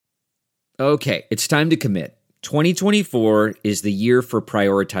Okay, it's time to commit. 2024 is the year for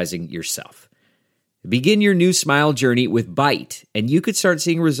prioritizing yourself. Begin your new smile journey with Byte, and you could start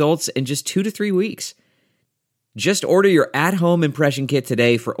seeing results in just 2 to 3 weeks. Just order your at-home impression kit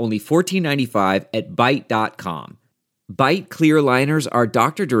today for only $14.95 at Byte.com. Byte clear liners are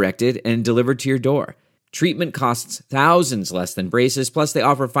doctor-directed and delivered to your door. Treatment costs thousands less than braces, plus they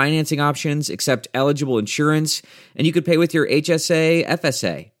offer financing options, accept eligible insurance, and you could pay with your HSA,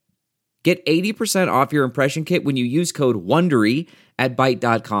 FSA. Get 80% off your impression kit when you use code WONDERY at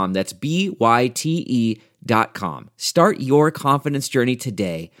Byte.com. That's BYTE.com. Start your confidence journey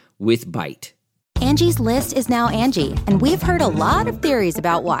today with Byte. Angie's List is now Angie, and we've heard a lot of theories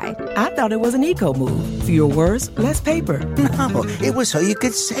about why. I thought it was an eco move. Fewer words, less paper. No, it was so you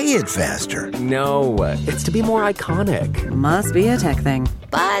could say it faster. No, it's to be more iconic. Must be a tech thing.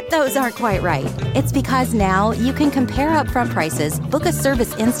 But those aren't quite right. It's because now you can compare upfront prices, book a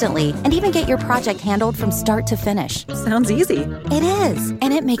service instantly, and even get your project handled from start to finish. Sounds easy. It is,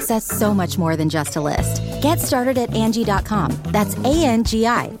 and it makes us so much more than just a list. Get started at Angie.com. That's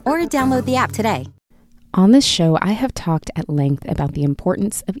ANGI, or download the app today. On this show, I have talked at length about the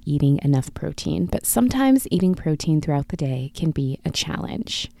importance of eating enough protein, but sometimes eating protein throughout the day can be a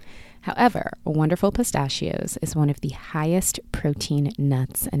challenge. However, Wonderful Pistachios is one of the highest protein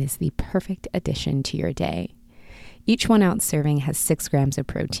nuts and is the perfect addition to your day. Each 1 ounce serving has 6 grams of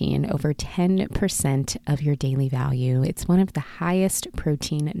protein, over 10% of your daily value. It's one of the highest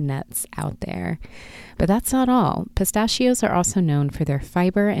protein nuts out there. But that's not all. Pistachios are also known for their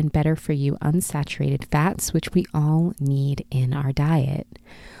fiber and better-for-you unsaturated fats, which we all need in our diet.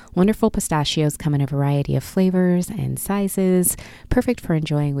 Wonderful Pistachios come in a variety of flavors and sizes, perfect for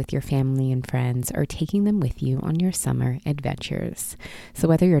enjoying with your family and friends or taking them with you on your summer adventures. So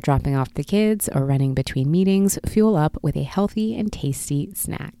whether you're dropping off the kids or running between meetings, fuel up with a healthy and tasty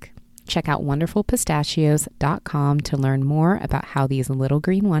snack. Check out wonderfulpistachios.com to learn more about how these little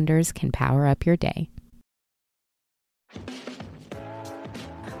green wonders can power up your day.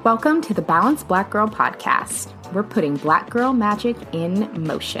 Welcome to the Balanced Black Girl Podcast. We're putting Black girl magic in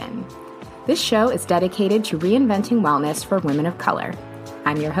motion. This show is dedicated to reinventing wellness for women of color.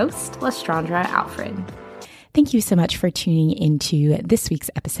 I'm your host, Lestrandra Alfred. Thank you so much for tuning into this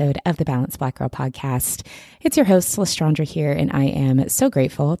week's episode of the Balanced Black Girl Podcast. It's your host, Lestrandra here, and I am so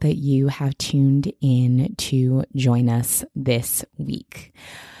grateful that you have tuned in to join us this week.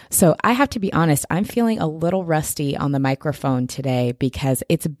 So I have to be honest, I'm feeling a little rusty on the microphone today because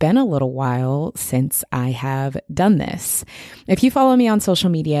it's been a little while since I have done this. If you follow me on social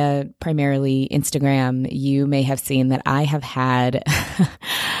media, primarily Instagram, you may have seen that I have had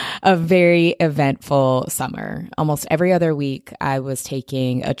a very eventful summer. Almost every other week, I was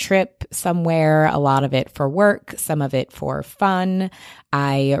taking a trip somewhere, a lot of it for work, some of it for fun.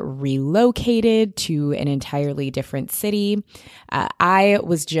 I relocated to an entirely different city. I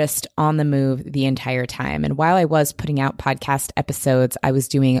was just on the move the entire time. And while I was putting out podcast episodes, I was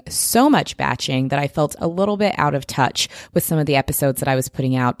doing so much batching that I felt a little bit out of touch with some of the episodes that I was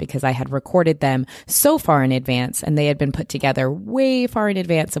putting out because I had recorded them so far in advance and they had been put together way far in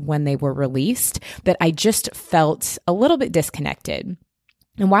advance of when they were released that I just felt a little bit disconnected.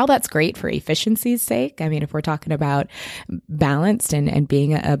 And while that's great for efficiency's sake, I mean, if we're talking about balanced and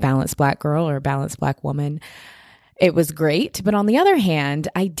being a balanced Black girl or a balanced Black woman, it was great. But on the other hand,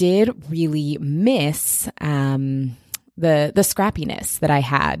 I did really miss the scrappiness that I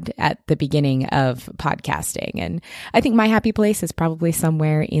had at the beginning of podcasting. And I think my happy place is probably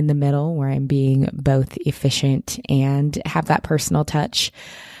somewhere in the middle where I'm being both efficient and have that personal touch.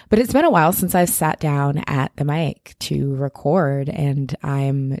 But it's been a while since I've sat down at the mic to record, and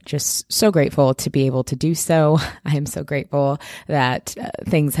I'm just so grateful to be able to do so. I am so grateful that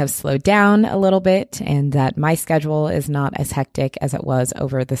things have slowed down a little bit and that my schedule is not as hectic as it was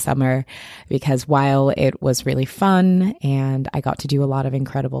over the summer, because while it was really fun and I got to do a lot of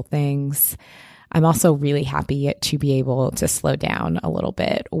incredible things, I'm also really happy to be able to slow down a little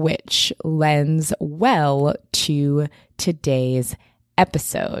bit, which lends well to today's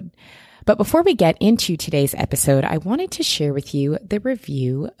episode. But before we get into today's episode, I wanted to share with you the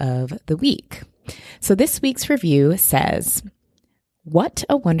review of the week. So this week's review says, "What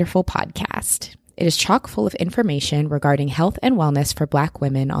a wonderful podcast. It is chock full of information regarding health and wellness for Black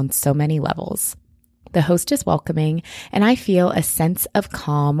women on so many levels. The host is welcoming, and I feel a sense of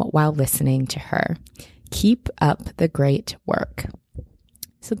calm while listening to her. Keep up the great work."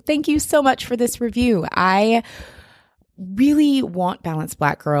 So thank you so much for this review. I really want Balanced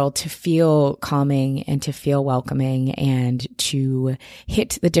Black Girl to feel calming and to feel welcoming and to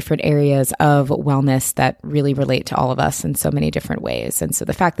hit the different areas of wellness that really relate to all of us in so many different ways. And so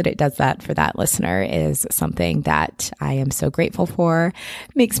the fact that it does that for that listener is something that I am so grateful for,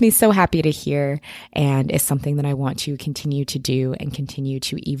 makes me so happy to hear, and is something that I want to continue to do and continue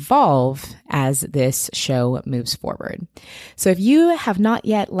to evolve as this show moves forward. So if you have not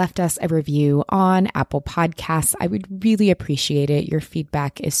yet left us a review on Apple Podcasts, I would really appreciate it. Your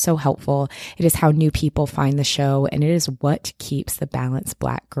feedback is so helpful. It is how new people find the show, and it is what keeps the Balanced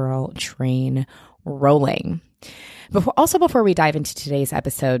Black Girl train rolling. Before we dive into today's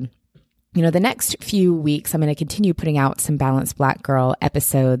episode, the next few weeks, I'm going to continue putting out some Balanced Black Girl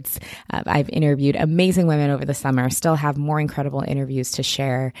episodes. I've interviewed amazing women over the summer, still have more incredible interviews to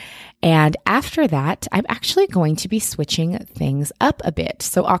share. And after that, I'm actually going to be switching things up a bit.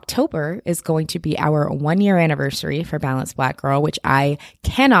 So October is going to be our 1-year anniversary for Balanced Black Girl, which I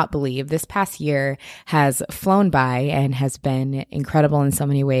cannot believe this past year has flown by and has been incredible in so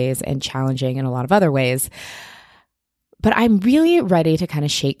many ways and challenging in a lot of other ways. But I'm really ready to kind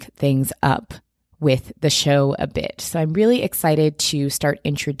of shake things up with the show a bit. So I'm really excited to start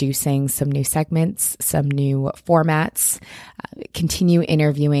introducing some new segments, some new formats, continue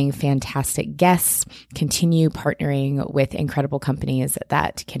interviewing fantastic guests, continue partnering with incredible companies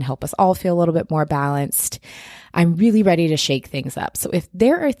that can help us all feel a little bit more balanced. I'm really ready to shake things up. So if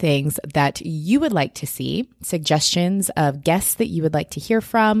there are things that you would like to see, suggestions of guests that you would like to hear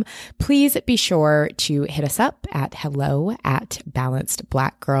from, please be sure to hit us up at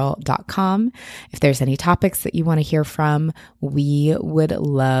hello@balancedblackgirl.com. If there's any topics that you want to hear from, we would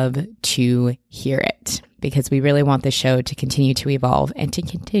love to hear it, because we really want the show to continue to evolve and to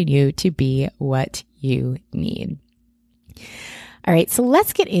continue to be what you need. All right, so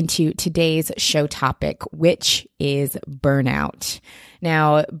let's get into today's show topic, which is burnout.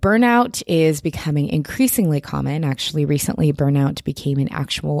 Now, burnout is becoming increasingly common. Actually, recently, burnout became an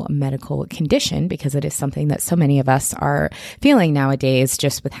actual medical condition because it is something that so many of us are feeling nowadays,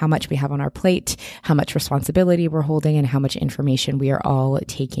 just with how much we have on our plate, how much responsibility we're holding, and how much information we are all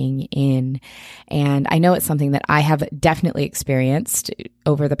taking in. And I know it's something that I have definitely experienced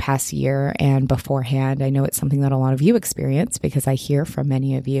over the past year and beforehand. I know it's something that a lot of you experience because I hear from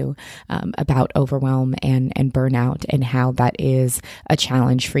many of you about overwhelm and burnout and how that is a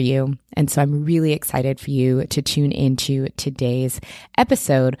challenge for you. And so I'm really excited for you to tune into today's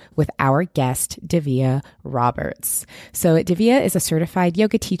episode with our guest, Davia Roberts. So Davia is a certified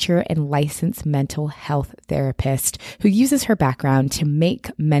yoga teacher and licensed mental health therapist who uses her background to make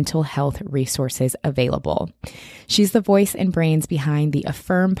mental health resources available. She's the voice and brains behind the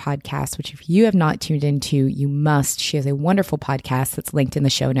Affirm podcast, which if you have not tuned into, you must. She has a wonderful podcast that's linked in the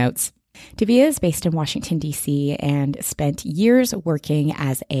show notes. Davia is based in Washington, D.C. and spent years working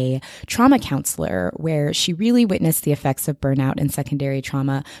as a trauma counselor, where she really witnessed the effects of burnout and secondary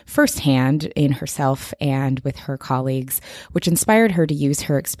trauma firsthand in herself and with her colleagues, which inspired her to use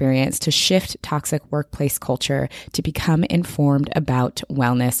her experience to shift toxic workplace culture to become informed about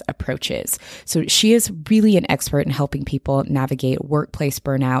wellness approaches. So she is really an expert in helping people navigate workplace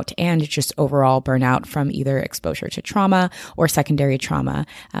burnout and just overall burnout from either exposure to trauma or secondary trauma,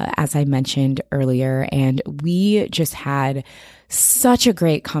 as I mentioned earlier. And we just had such a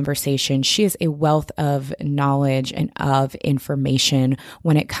great conversation. She is a wealth of knowledge and of information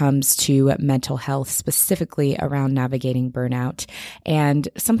when it comes to mental health, specifically around navigating burnout. And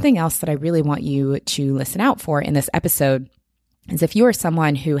something else that I really want you to listen out for in this episode is if you are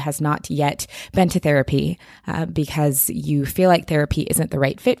someone who has not yet been to therapy because you feel like therapy isn't the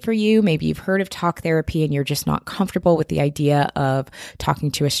right fit for you. Maybe you've heard of talk therapy and you're just not comfortable with the idea of talking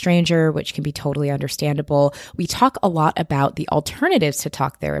to a stranger, which can be totally understandable. We talk a lot about the alternatives to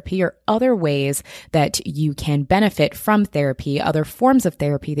talk therapy or other ways that you can benefit from therapy, other forms of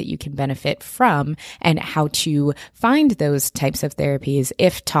therapy that you can benefit from, and how to find those types of therapies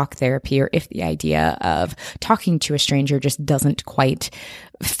if talk therapy or if the idea of talking to a stranger just doesn't quite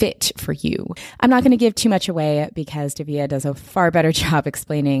fit for you. I'm not going to give too much away because Davia does a far better job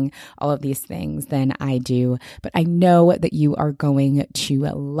explaining all of these things than I do, but I know that you are going to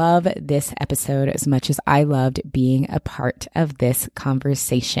love this episode as much as I loved being a part of this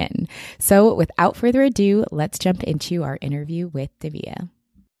conversation. So without further ado, let's jump into our interview with Davia.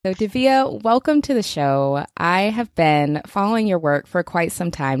 So Davia, welcome to the show. I have been following your work for quite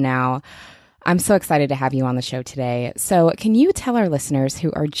some time now. I'm so excited to have you on the show today. So can you tell our listeners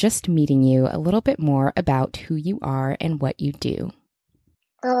who are just meeting you a little bit more about who you are and what you do?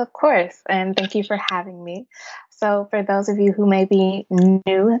 Oh, of course. And thank you for having me. So for those of you who may be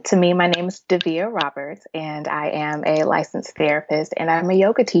new to me, my name is Davia Roberts, and I am a licensed therapist, and I'm a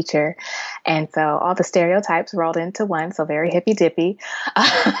yoga teacher. And so all the stereotypes rolled into one, so very hippy dippy.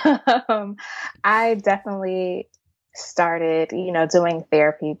 I definitely started, doing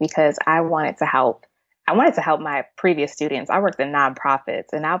therapy because I wanted to help. I wanted to help my previous students. I worked in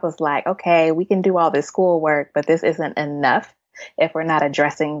nonprofits, and I was like, okay, we can do all this schoolwork, but this isn't enough if we're not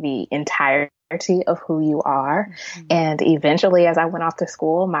addressing the entirety of who you are. Mm-hmm. And eventually, as I went off to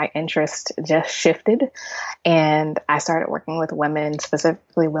school, my interest just shifted, and I started working with women,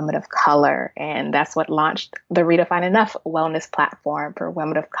 specifically women of color. And that's what launched the Redefine Enough wellness platform for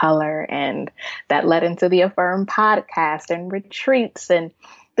women of color. And that led into the Affirm podcast and retreats. And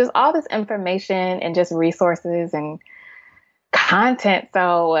there's all this information and just resources and content.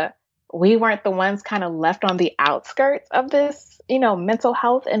 So we weren't the ones kind of left on the outskirts of this, mental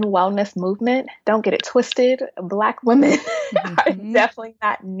health and wellness movement. Don't get it twisted. Black women are definitely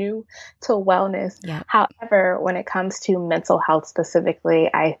not new to wellness. Yeah. However, when it comes to mental health specifically,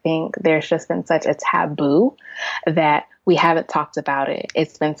 I think there's just been such a taboo that we haven't talked about it.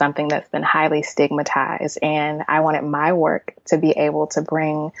 It's been something that's been highly stigmatized. And I wanted my work to be able to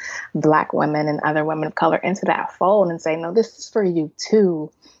bring Black women and other women of color into that fold and say, no, this is for you too.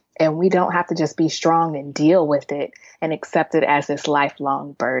 And we don't have to just be strong and deal with it and accept it as this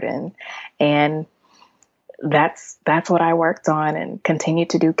lifelong burden. And that's what I worked on, and continue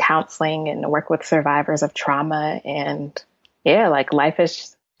to do counseling and work with survivors of trauma. And life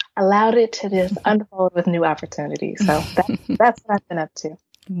has allowed it to just unfold with new opportunities. So that's what I've been up to.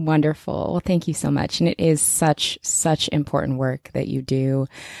 Wonderful. Well, thank you so much. And it is such important work that you do,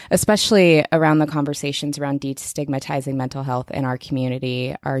 especially around the conversations around destigmatizing mental health in our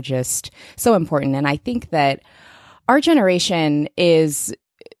community are just so important. And I think that our generation is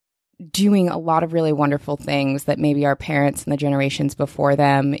doing a lot of really wonderful things that maybe our parents and the generations before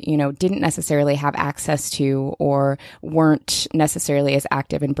them, didn't necessarily have access to, or weren't necessarily as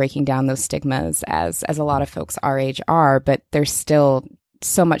active in breaking down those stigmas as a lot of folks our age are. But there's still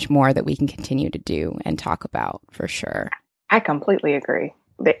so much more that we can continue to do and talk about, for sure. I completely agree.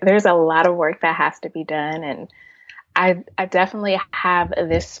 There's a lot of work that has to be done. And I definitely have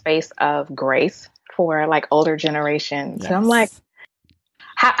this space of grace for older generations. Yes. And I'm like,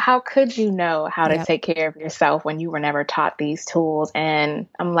 how could you know how to take care of yourself when you were never taught these tools? And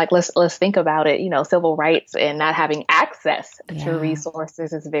I'm like, let's think about it. Civil rights and not having access to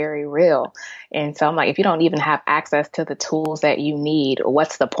resources is very real. And so I'm like, if you don't even have access to the tools that you need,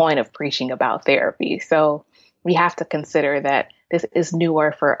 what's the point of preaching about therapy? So we have to consider that this is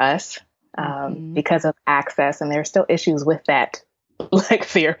newer for us because of access. And there's still issues with that. Like,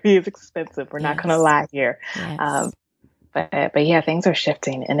 therapy is expensive. We're not going to lie here. Yes. But yeah, things are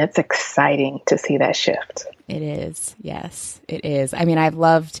shifting, and it's exciting to see that shift. It is. Yes, it is. I mean, I've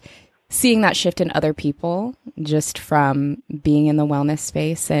loved seeing that shift in other people just from being in the wellness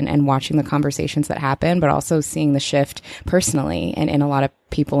space and watching the conversations that happen, but also seeing the shift personally and in a lot of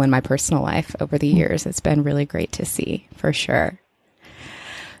people in my personal life over the years. It's been really great to see, for sure.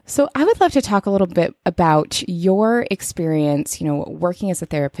 So I would love to talk a little bit about your experience, working as a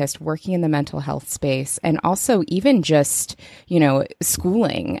therapist, working in the mental health space, and also even just,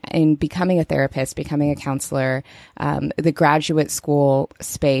 schooling and becoming a therapist, becoming a counselor, the graduate school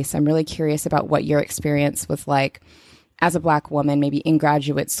space. I'm really curious about what your experience was like as a Black woman, maybe in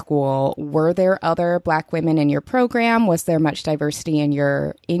graduate school. Were there other Black women in your program? Was there much diversity in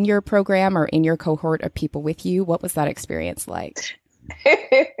your program or in your cohort of people with you? What was that experience like?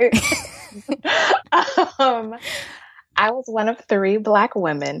 I was one of 3 Black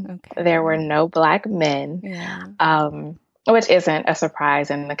women. Okay. There were no Black men, which isn't a surprise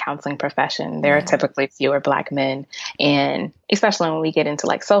in the counseling profession. There are typically fewer Black men. And especially when we get into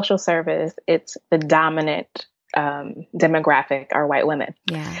social service, it's the dominant demographic are white women.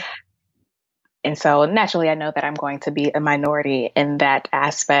 Yeah. And so naturally, I know that I'm going to be a minority in that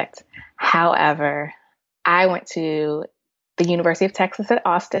aspect. However, I went to the University of Texas at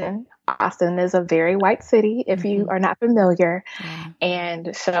Austin. Austin is a very white city, if you are not familiar. Yeah.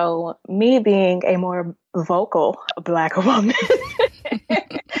 And so me being a more vocal Black woman,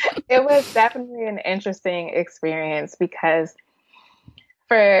 it was definitely an interesting experience because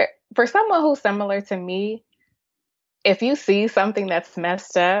for someone who's similar to me, if you see something that's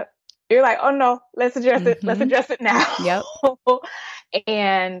messed up, you're like, oh no, let's address it. Let's address it now. Yep.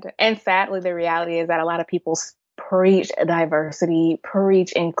 And sadly, the reality is that a lot of people preach diversity,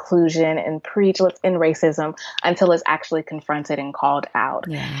 preach inclusion, and preach let's end racism until it's actually confronted and called out.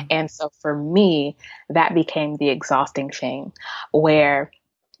 Yeah. And so for me, that became the exhausting thing where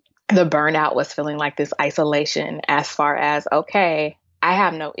the burnout was feeling like this isolation as far as, okay, I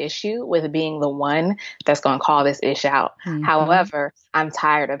have no issue with being the one that's going to call this ish out. Mm-hmm. However, I'm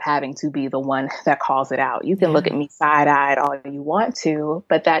tired of having to be the one that calls it out. You can look at me side-eyed all you want to,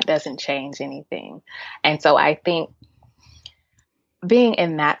 but that doesn't change anything. And so I think being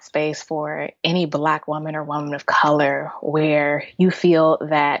in that space for any Black woman or woman of color where you feel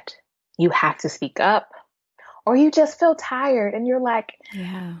that you have to speak up, or you just feel tired and you're like,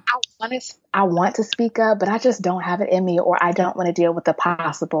 I want to speak up, but I just don't have it in me, or I don't want to deal with the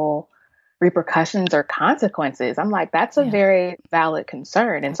possible repercussions or consequences. I'm like, that's a very valid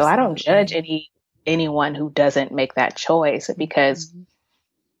concern. And so I don't judge anyone who doesn't make that choice, because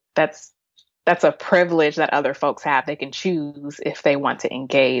that's a privilege that other folks have. They can choose if they want to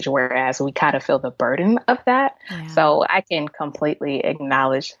engage, whereas we kind of feel the burden of that. Yeah. So I can completely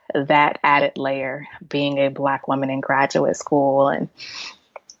acknowledge that added layer, being a Black woman in graduate school and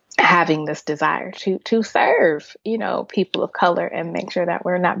having this desire to serve, people of color and make sure that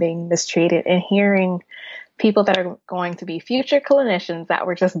we're not being mistreated, and hearing people that are going to be future clinicians that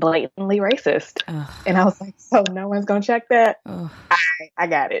were just blatantly racist. Ugh. And I was like, so no one's going to check that? I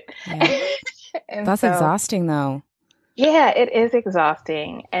got it. Yeah. That's exhausting though. Yeah, it is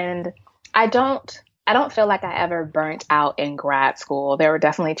exhausting. And I don't feel like I ever burnt out in grad school. There were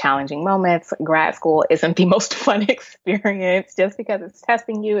definitely challenging moments. Grad school isn't the most fun experience just because it's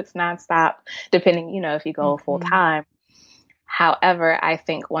testing you. It's nonstop, depending, if you go full time. However, I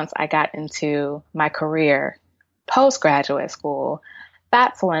think once I got into my career post-graduate school,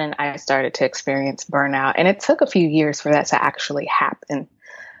 that's when I started to experience burnout. And it took a few years for that to actually happen.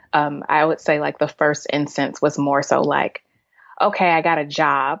 I would say like the first instance was more so like, okay, I got a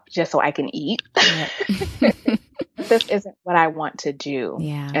job just so I can eat. This isn't what I want to do.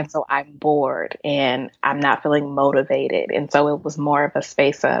 Yeah. And so I'm bored and I'm not feeling motivated. And so it was more of a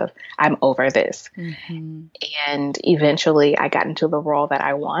space of, I'm over this. Mm-hmm. And eventually I got into the role that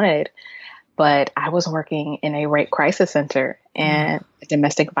I wanted, but I was working in a rape crisis center and a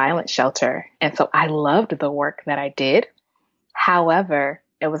domestic violence shelter. And so I loved the work that I did. However,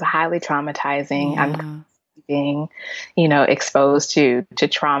 it was highly traumatizing. Yeah. I'm being, exposed to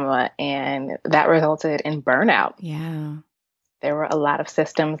trauma, and that resulted in burnout. Yeah. There were a lot of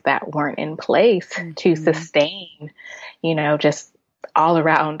systems that weren't in place to sustain, just all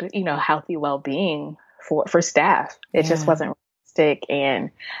around, healthy well-being for staff. It just wasn't realistic.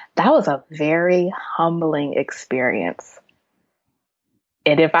 And that was a very humbling experience.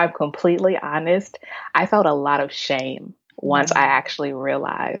 And if I'm completely honest, I felt a lot of shame once I actually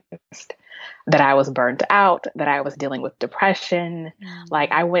realized that I was burnt out, that I was dealing with depression.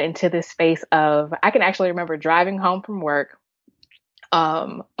 Like I went into this space of, I can actually remember driving home from work,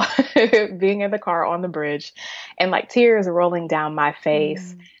 being in the car on the bridge, and like tears rolling down my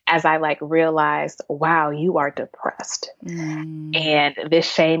face as I like realized, wow, you are depressed. And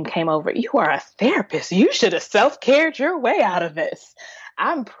this shame came over. You are a therapist. You should have self-cared your way out of this.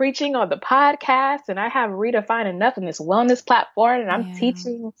 I'm preaching on the podcast and I have Redefined Enough in this wellness platform, and I'm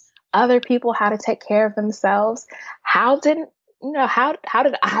teaching other people how to take care of themselves. How did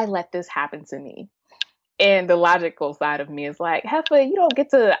I let this happen to me? And the logical side of me is like, Heffa, you don't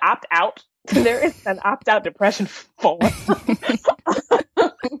get to opt out. There is an opt-out depression form.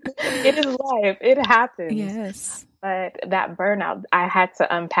 It is life. It happens. Yes. But that burnout, I had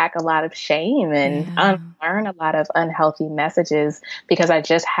to unpack a lot of shame and unlearn a lot of unhealthy messages, because I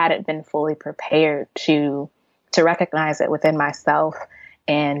just hadn't been fully prepared to recognize it within myself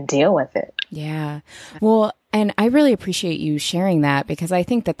and deal with it. Yeah. Well, and I really appreciate you sharing that, because I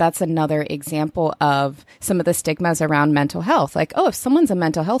think that that's another example of some of the stigmas around mental health. Like, oh, if someone's a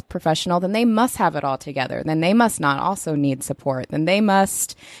mental health professional, then they must have it all together. Then they must not also need support. Then they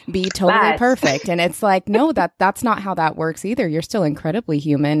must be totally perfect. And it's like, no, that's not how that works either. You're still incredibly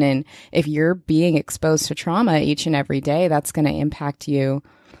human. And if you're being exposed to trauma each and every day, that's going to impact you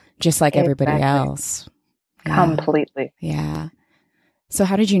just like everybody else. Yeah. Completely. Yeah. So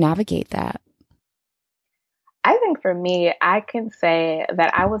how did you navigate that? I think for me, I can say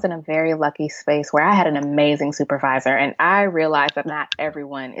that I was in a very lucky space where I had an amazing supervisor, and I realized that not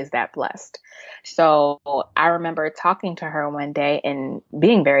everyone is that blessed. So I remember talking to her one day and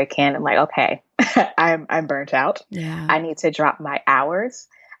being very candid, like, okay, I'm burnt out. Yeah. I need to drop my hours.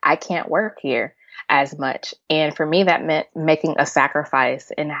 I can't work here as much. And for me, that meant making a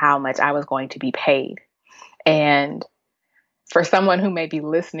sacrifice in how much I was going to be paid. And for someone who may be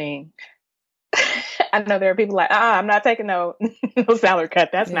listening, I know there are people like, I'm not taking no salary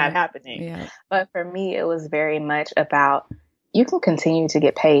cut. That's not happening. Yeah. But for me, it was very much about, you can continue to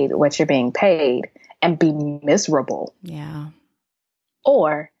get paid what you're being paid and be miserable. Yeah.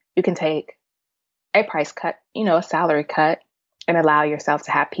 Or you can take a price cut, a salary cut, and allow yourself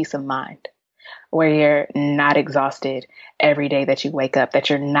to have peace of mind where you're not exhausted every day that you wake up, that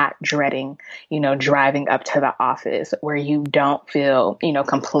you're not dreading, driving up to the office, where you don't feel,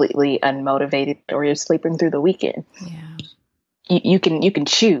 completely unmotivated or you're sleeping through the weekend. Yeah. You can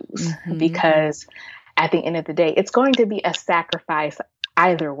choose because at the end of the day, it's going to be a sacrifice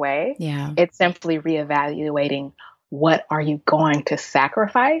either way. Yeah. It's simply reevaluating what are you going to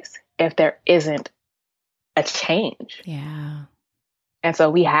sacrifice if there isn't a change. Yeah. And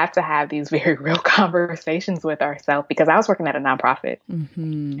so we have to have these very real conversations with ourselves, because I was working at a nonprofit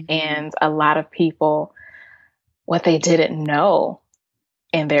and a lot of people, what they didn't know,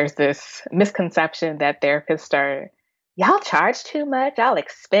 and there's this misconception that therapists are, y'all charge too much, y'all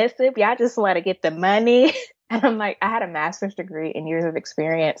expensive, y'all just want to get the money. And I'm like, I had a master's degree and years of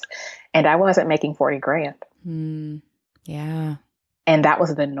experience and I wasn't making 40 grand. Yeah. And that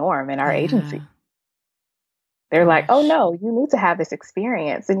was the norm in our agency. They're like, oh no, you need to have this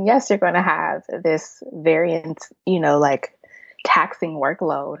experience. And yes, you're going to have this very, taxing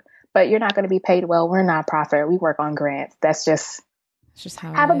workload, but you're not going to be paid well. We're a nonprofit. We work on grants. That's just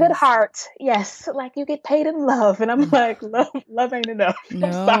how have a good heart. Yes. Like you get paid in love. And I'm like, love ain't enough.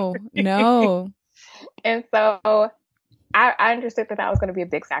 No. And so I understood that was going to be a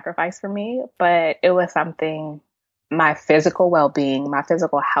big sacrifice for me, but it was something, my physical well-being, my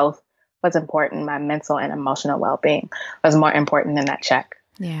physical health was important. My mental and emotional well-being was more important than that check.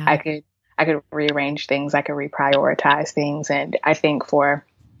 Yeah. I could rearrange things. I could reprioritize things. And I think for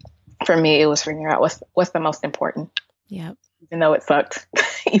me, it was figuring out what's the most important. Yep. Even though it sucked,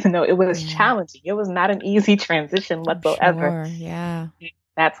 even though it was challenging, it was not an easy transition whatsoever. Sure. Yeah.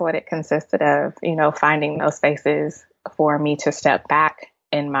 That's what it consisted of, finding those spaces for me to step back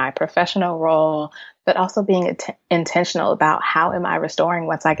in my professional role, but also being intentional about how am I restoring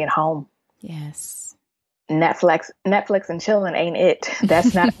once I get home. Yes. Netflix and chilling ain't it.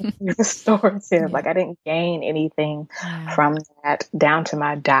 That's not restorative. Like I didn't gain anything from that down to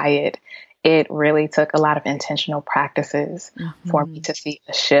my diet. It really took a lot of intentional practices for me to see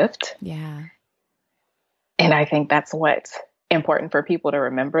a shift. Yeah. And I think that's what's important for people to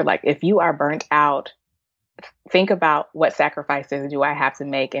remember. Like if you are burnt out, think about what sacrifices do I have to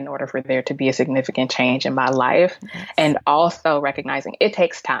make in order for there to be a significant change in my life. Yes. And also recognizing it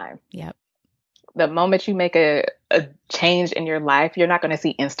takes time. Yep. The moment you make a change in your life, you're not going to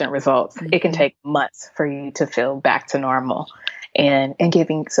see instant results. It can take months for you to feel back to normal, and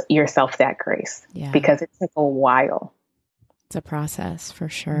giving yourself that grace because it took a while. It's a process for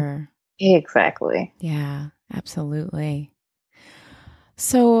sure. Exactly. Yeah, absolutely.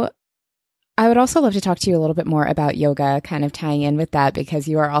 So I would also love to talk to you a little bit more about yoga, kind of tying in with that, because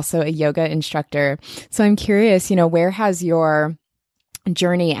you are also a yoga instructor. So I'm curious, where has your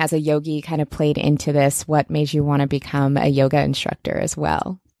journey as a yogi kind of played into this? What made you want to become a yoga instructor as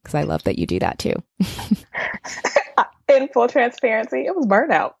well? Because I love that you do that too. In full transparency, it was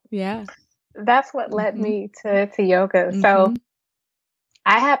burnout. Yeah. That's what led me to yoga. So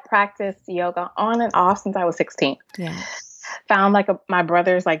I had practiced yoga on and off since I was 16. Yeah. Found my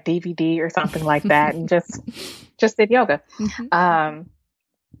brother's DVD or something like that and just did yoga.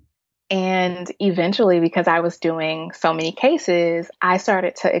 And eventually, because I was doing so many cases, I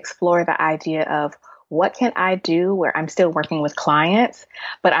started to explore the idea of what can I do where I'm still working with clients,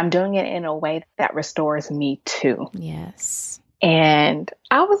 but I'm doing it in a way that restores me too. Yes. And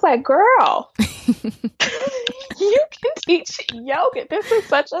I was like, girl, you can teach yoga. This is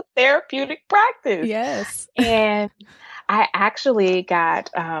such a therapeutic practice. Yes. And I actually got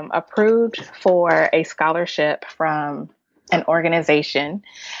approved for a scholarship from an organization.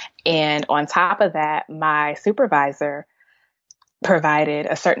 And on top of that, my supervisor provided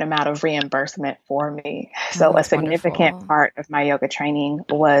a certain amount of reimbursement for me. So a significant part of my yoga training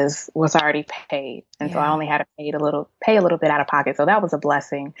was already paid. And so I only had to pay a little bit out of pocket. So that was a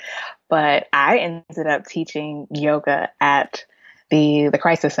blessing. But I ended up teaching yoga at the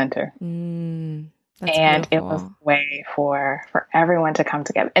crisis center. And beautiful. It was a way for everyone to come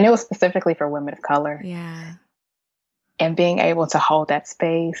together. And it was specifically for women of color. Yeah. And being able to hold that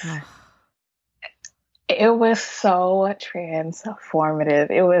space, it was so transformative.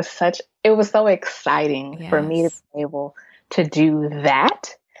 It was so exciting for me to be able to do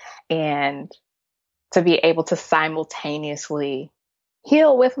that and to be able to simultaneously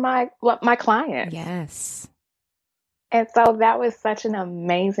heal with my clients. Yes. And so that was such an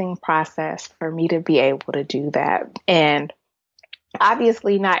amazing process for me to be able to do that. And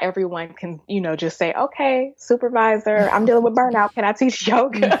obviously not everyone can, just say, okay, supervisor, I'm dealing with burnout. Can I teach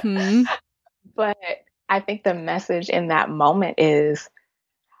yoga? But I think the message in that moment is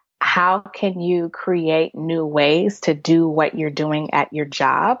how can you create new ways to do what you're doing at your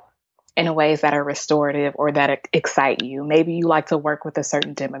job in ways that are restorative or that excite you? Maybe you like to work with a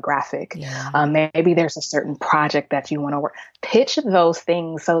certain demographic. Maybe there's a certain project that you want to work. Pitch those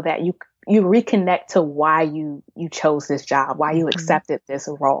things so that you reconnect to why you chose this job, why you accepted this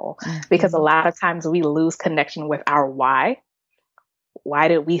role. Because a lot of times we lose connection with our why. Why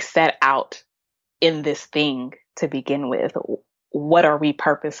did we set out in this thing to begin with? What are we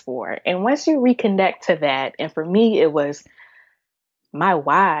purpose for? And once you reconnect to that, and for me, it was my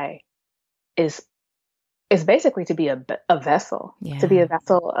why is basically to be a vessel, to be a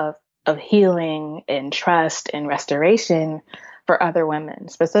vessel of healing and trust and restoration for other women,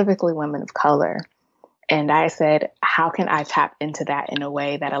 specifically women of color. And I said, how can I tap into that in a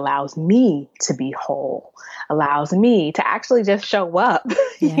way that allows me to be whole, allows me to actually just show up,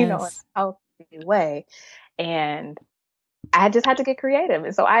 in a healthy way? And I just had to get creative.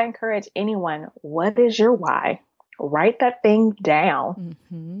 And so I encourage anyone, what is your why? Write that thing down,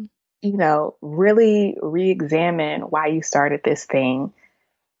 really re-examine why you started this thing,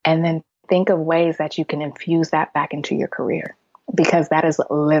 and then think of ways that you can infuse that back into your career. Because that is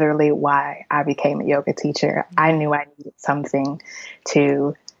literally why I became a yoga teacher. I knew I needed something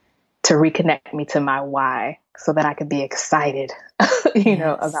to reconnect me to my why so that I could be excited,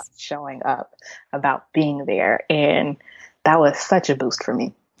 about showing up, about being there. And that was such a boost for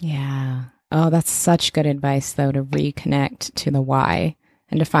me. Yeah. Oh, that's such good advice, though, to reconnect to the why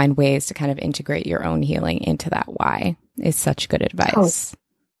and to find ways to kind of integrate your own healing into that why is such good advice.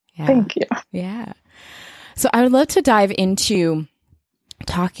 Thank you. Yeah. So I would love to dive into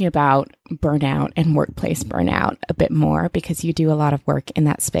talking about burnout and workplace burnout a bit more, because you do a lot of work in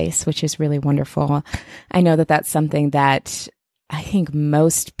that space, which is really wonderful. I know that that's something that I think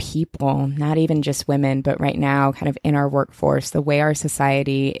most people, not even just women, but right now kind of in our workforce, the way our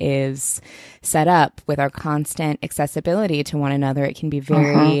society is set up with our constant accessibility to one another, it can be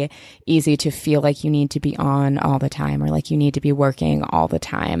very easy to feel like you need to be on all the time or like you need to be working all the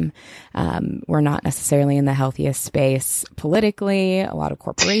time. We're not necessarily in the healthiest space politically, a lot of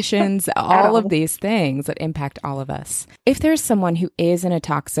corporations, all of these things that impact all of us. If there's someone who is in a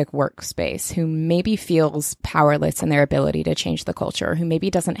toxic workspace, who maybe feels powerless in their ability to change the culture, who maybe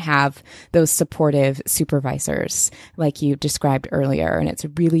doesn't have those supportive supervisors like you described earlier, and it's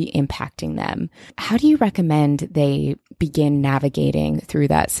really impacting them, how do you recommend they begin navigating through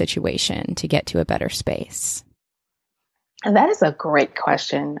that situation to get to a better space? And that is a great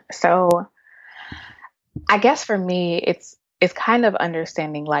question. So I guess for me, it's kind of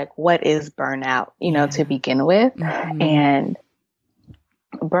understanding like what is burnout, to begin with. And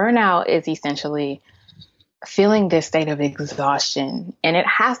burnout is essentially feeling this state of exhaustion, and it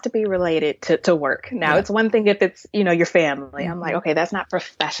has to be related to work. Now, it's one thing if it's, your family. I'm like, okay, that's not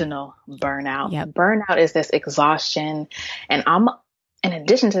professional burnout. Burnout is this exhaustion. And I'm, in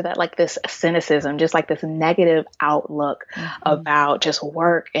addition to that, like this cynicism, just like this negative outlook about just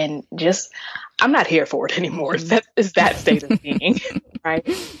work and just, I'm not here for it anymore. It's that state of being, right?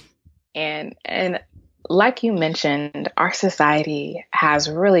 And like you mentioned, our society has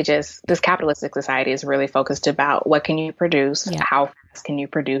really just, this capitalistic society is really focused about what can you produce, how fast can you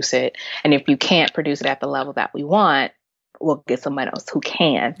produce it, and if you can't produce it at the level that we want, we'll get someone else who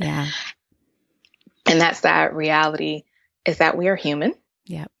can. And that's that reality, is that we are human.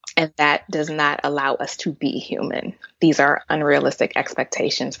 And that does not allow us to be human. These are unrealistic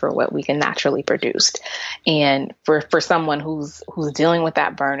expectations for what we can naturally produce. And for someone who's dealing with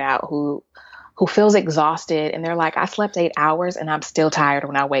that burnout, who feels exhausted, and they're like, I slept 8 hours and I'm still tired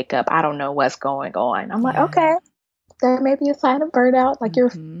when I wake up. I don't know what's going on. I'm like, okay, that may be a sign of burnout. Like you're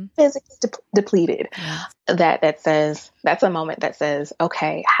physically depleted. That says, that's a moment that says,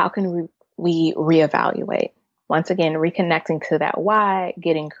 okay, how can we reevaluate? Once again, reconnecting to that why,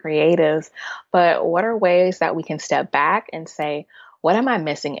 getting creative. But what are ways that we can step back and say, what am I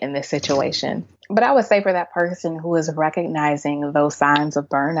missing in this situation? But I would say for that person who is recognizing those signs of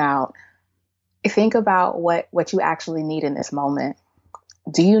burnout, think about what you actually need in this moment.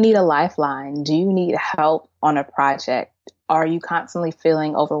 Do you need a lifeline? Do you need help on a project? Are you constantly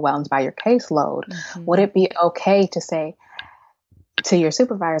feeling overwhelmed by your caseload? Would it be okay to say to your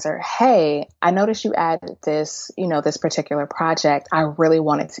supervisor, hey, I noticed you added this, this particular project. I really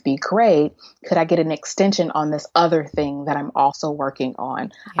want it to be great. Could I get an extension on this other thing that I'm also working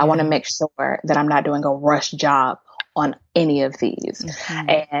on? I want to make sure that I'm not doing a rush job on any of these.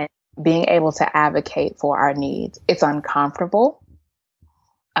 And being able to advocate for our needs. It's uncomfortable.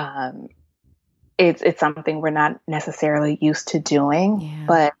 It's something we're not necessarily used to doing,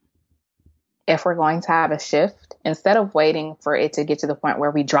 but if we're going to have a shift, instead of waiting for it to get to the point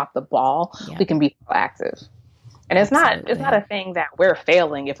where we drop the ball, we can be proactive. And it's not a thing that we're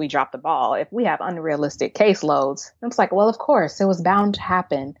failing if we drop the ball. If we have unrealistic caseloads, it's like, well, of course, it was bound to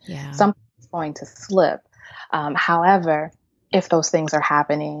happen. Yeah. Something's going to slip. However, if those things are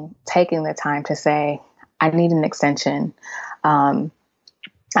happening, taking the time to say, I need an extension.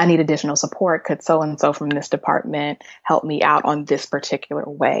 I need additional support. Could so-and-so from this department help me out on this particular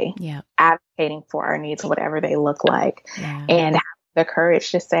way? Yeah. Advocating for our needs, whatever they look like. Yeah. And have the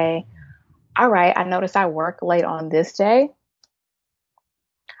courage to say, all right, I noticed I work late on this day.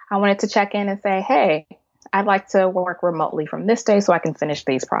 I wanted to check in and say, hey, I'd like to work remotely from this day so I can finish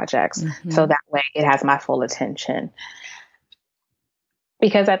these projects. So that way it has my full attention.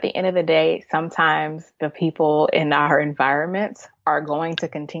 Because at the end of the day, sometimes the people in our environments are going to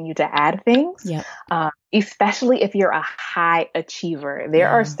continue to add things, especially if you're a high achiever. There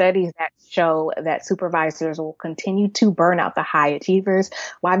are studies that show that supervisors will continue to burn out the high achievers.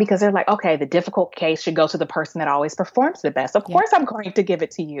 Why? Because they're like, okay, the difficult case should go to the person that always performs the best. Of course, I'm going to give it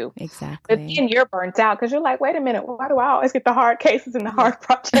to you. Exactly. But then you're burnt out because you're like, wait a minute, why do I always get the hard cases and the hard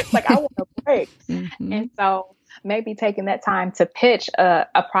projects? Like, I want a break. And so maybe taking that time to pitch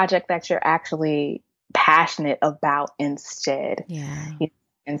a project that you're actually passionate about instead.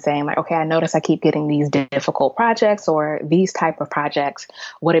 And saying like, okay, I notice I keep getting these difficult projects or these type of projects.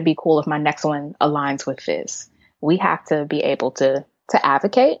 Would it be cool if my next one aligns with this? We have to be able to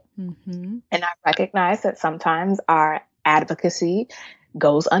advocate. And I recognize that sometimes our advocacy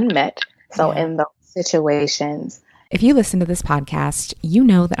goes unmet. So in those situations, if you listen to this podcast, you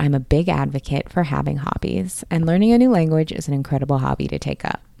know that I'm a big advocate for having hobbies, and learning a new language is an incredible hobby to take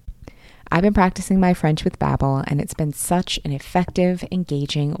up. I've been practicing my French with Babbel, and it's been such an effective,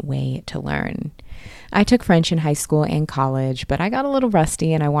 engaging way to learn. I took French in high school and college, but I got a little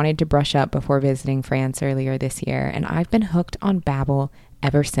rusty and I wanted to brush up before visiting France earlier this year, and I've been hooked on Babbel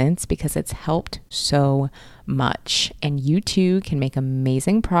ever since because it's helped so much. And you too can make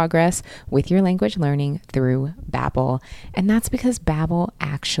amazing progress with your language learning through Babbel. And that's because Babbel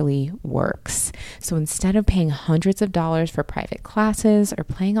actually works. So instead of paying hundreds of dollars for private classes or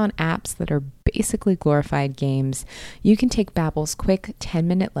playing on apps that are basically glorified games, you can take Babbel's quick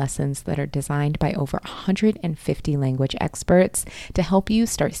 10-minute lessons that are designed by over 150 language experts to help you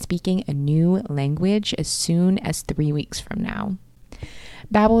start speaking a new language as soon as 3 weeks from now.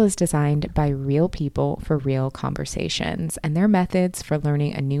 Babbel is designed by real people for real conversations, and their methods for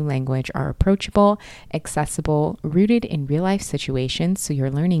learning a new language are approachable, accessible, rooted in real-life situations, so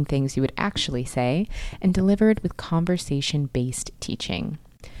you're learning things you would actually say, and delivered with conversation-based teaching.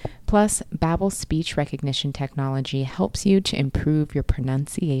 Plus, Babbel's speech recognition technology helps you to improve your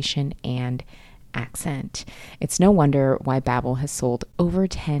pronunciation and accent. It's no wonder why Babbel has sold over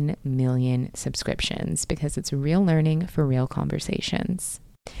 10 million subscriptions, because it's real learning for real conversations.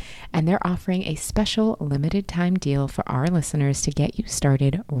 And they're offering a special limited time deal for our listeners to get you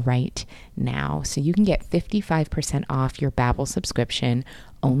started right now. So you can get 55% off your Babbel subscription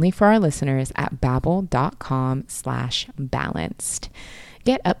only for our listeners at babbel.com/balanced.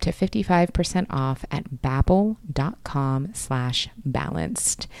 Get up to 55% off at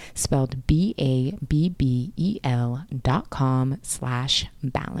babbel.com/balanced, spelled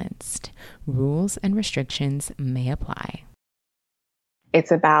BABBEL.com/balanced. Rules and restrictions may apply.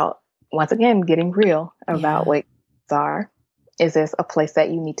 It's about, once again, getting real about what you are. Is this a place that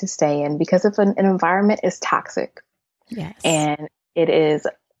you need to stay in? Because if an environment is toxic, and it is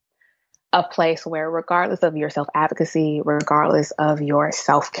a place where, regardless of your self-advocacy, regardless of your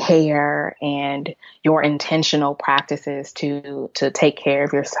self-care and your intentional practices to take care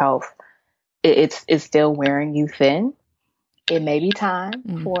of yourself, it's still wearing you thin. It may be time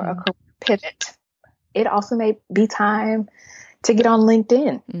for a career pivot. It also may be time to get on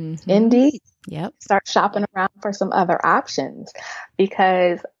LinkedIn, Indeed. Start shopping around for some other options,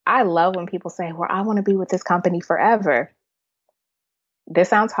 because I love when people say, well, I want to be with this company forever. This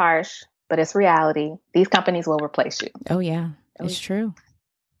sounds harsh, but it's reality. These companies will replace you. Oh, yeah, it's true.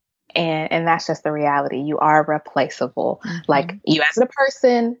 And that's just the reality. You are replaceable. Like, you as a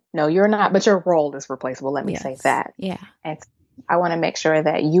person, no, you're not, but your role is replaceable. Let me say that. And I want to make sure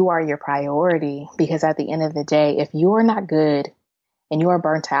that you are your priority, because at the end of the day, if you are not good and you are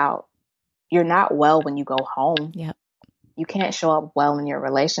burnt out, you're not well when you go home. You can't show up well in your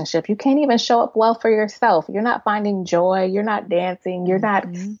relationship. You can't even show up well for yourself. You're not finding joy. You're not dancing. You're not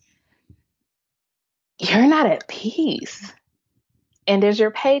at peace. And is your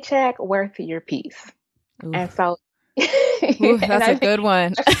paycheck worth your peace? Oof. And so that's a good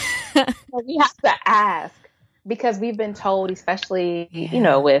one. We have to ask, because we've been told, especially,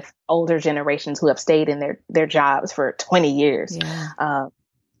 Yeah. with older generations who have stayed in their jobs for 20 years, Yeah.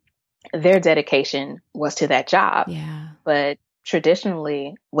 their dedication was to that job. Yeah. But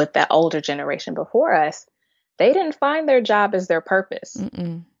traditionally, with that older generation before us, they didn't find their job as their purpose.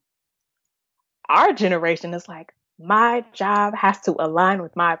 Mm-mm. Our generation is like, my job has to align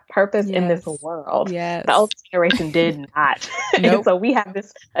with my purpose in this Yes. world. Yes. The old generation did not. And Nope. so we have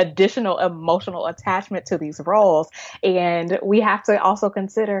this additional emotional attachment to these roles. And we have to also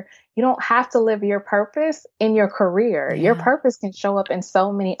consider, you don't have to live your purpose in your career. Your Yeah. purpose can show up in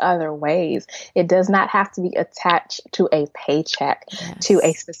so many other ways. It does not have to be attached to a paycheck, Yes. to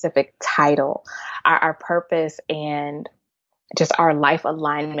a specific title. Our purpose and just our life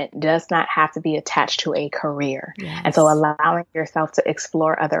alignment does not have to be attached to a career. Yes. And so allowing yourself to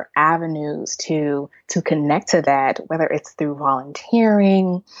explore other avenues to connect to that, whether it's through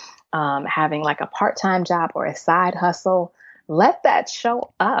volunteering, having like a part-time job or a side hustle, let that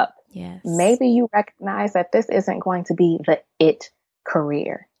show up. Yes. Maybe you recognize that this isn't going to be the it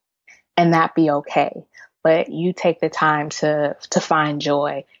career, and that be okay. But you take the time to find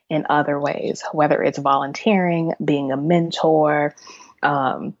joy in other ways, whether it's volunteering, being a mentor,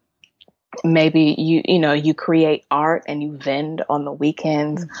 maybe you create art and you vend on the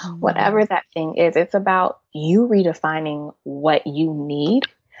weekends, whatever that thing is. It's about you redefining what you need,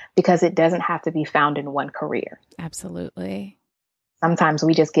 because it doesn't have to be found in one career. Absolutely. Sometimes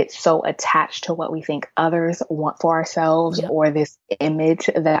we just get so attached to what we think others want for ourselves, Yep. or this image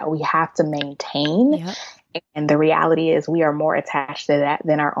that we have to maintain. Yep. And the reality is we are more attached to that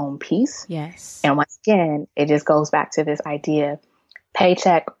than our own peace. Yes. And once again, it just goes back to this idea,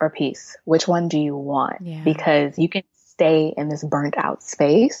 paycheck or peace. Which one do you want? Yeah. Because you can stay in this burnt out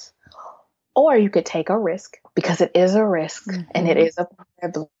space, or you could take a risk, because it is a risk and it is a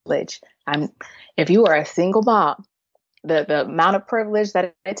privilege. If you are a single mom, the amount of privilege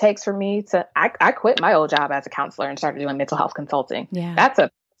that it takes for me I quit my old job as a counselor and started doing mental health consulting. Yeah. That's a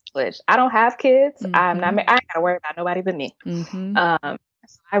privilege. I don't have kids. I ain't got to worry about nobody but me.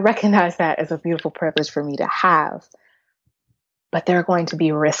 So I recognize that as a beautiful privilege for me to have, but they're going to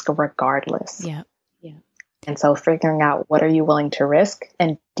be risk regardless. Yeah. And so figuring out, what are you willing to risk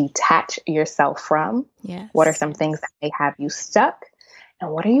and detach yourself from? Yes. What are some things that may have you stuck?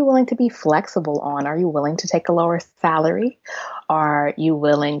 And what are you willing to be flexible on? Are you willing to take a lower salary? Are you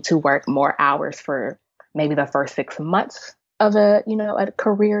willing to work more hours for maybe the first 6 months of a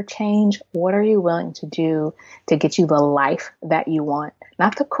career change? What are you willing to do to get you the life that you want?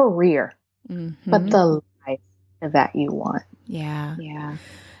 Not the career, but the life that you want. Yeah. Yeah.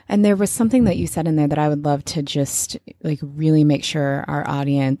 And there was something that you said in there that I would love to just really make sure our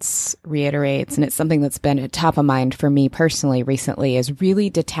audience reiterates. And it's something that's been top of mind for me personally recently, is really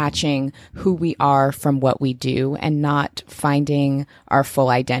detaching who we are from what we do and not finding our full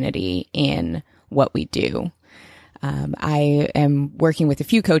identity in what we do. I am working with a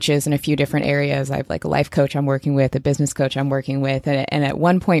few coaches in a few different areas. I have a life coach I'm working with, a business coach I'm working with. And at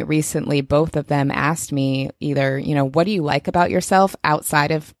one point recently, both of them asked me either, what do you like about yourself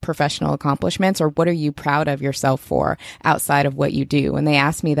outside of professional accomplishments, or what are you proud of yourself for outside of what you do? And they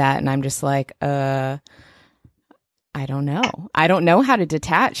asked me that, and I'm just like, I don't know. I don't know how to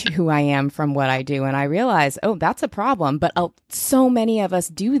detach who I am from what I do. And I realize, that's a problem. But so many of us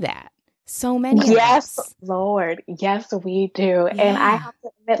do that. So many. Yes, Lord. Yes, we do. Yeah. And I have to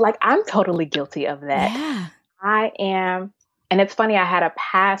admit, I'm totally guilty of that. Yeah. I am. And it's funny, I had a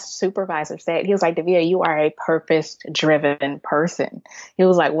past supervisor say it. He was like, Davia, you are a purpose-driven person. He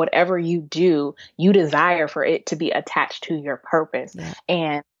was like, whatever you do, you desire for it to be attached to your purpose. Yeah.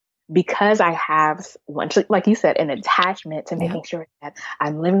 And because I have, like you said, an attachment to making sure that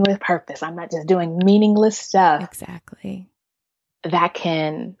I'm living with purpose, I'm not just doing meaningless stuff. Exactly. That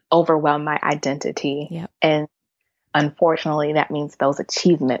can overwhelm my identity. Yep. And unfortunately, that means those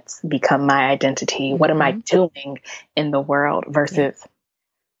achievements become my identity. What am I doing in the world versus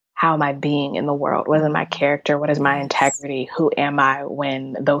how am I being in the world? What is my character? What is my integrity? Who am I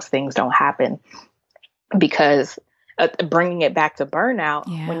when those things don't happen? Because bringing it back to burnout,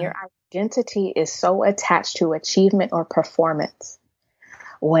 when your identity is so attached to achievement or performance,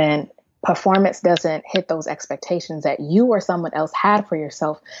 when performance doesn't hit those expectations that you or someone else had for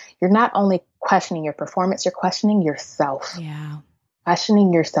yourself, you're not only questioning your performance, you're questioning yourself. Yeah.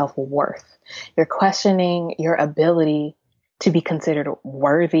 Questioning your self-worth. You're questioning your ability to be considered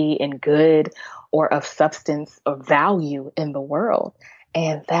worthy and good or of substance or value in the world.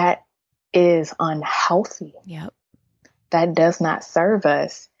 And that is unhealthy. Yep. That does not serve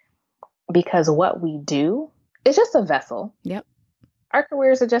us, because what we do is just a vessel. Yep. our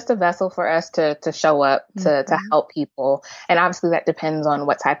careers are just a vessel for us to show up, to help people. And obviously that depends on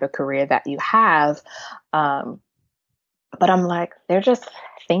what type of career that you have. But I'm like, they're just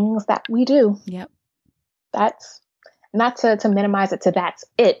things that we do. Yep. That's not to minimize it to that's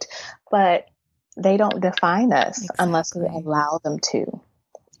it, but they don't define us unless we allow them to.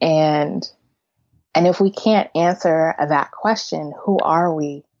 And if we can't answer that question, who are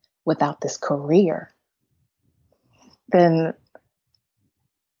we without this career? Then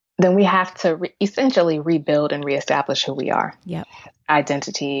we have to essentially rebuild and reestablish who we are. Yep.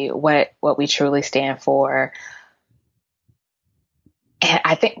 Identity, what we truly stand for. And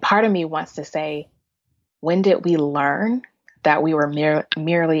I think part of me wants to say, when did we learn that we were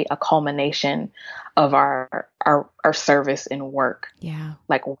merely a culmination of our service and work? Yeah.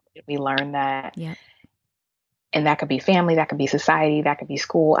 Like, when did we learn that? Yeah. And that could be family, that could be society, that could be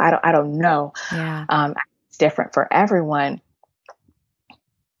school. I don't know. Yeah. It's different for everyone.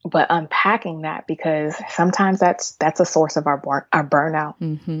 But unpacking that, because sometimes that's a source of our burnout.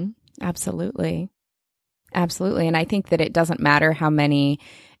 Mm-hmm. Absolutely. Absolutely. And I think that it doesn't matter how many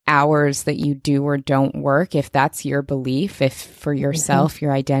hours that you do or don't work. If that's your belief, if for yourself,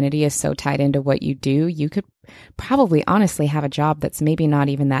 your identity is so tied into what you do, you could probably honestly have a job that's maybe not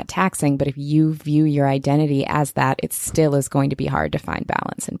even that taxing. But if you view your identity as that, it still is going to be hard to find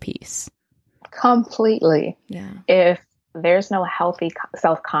balance and peace. Completely. Yeah. If there's no healthy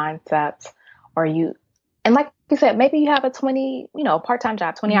self-concept, and like you said, maybe you have a part-time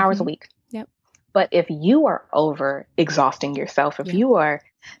job, 20 hours a week. Yep. But if you are over exhausting yourself, if you are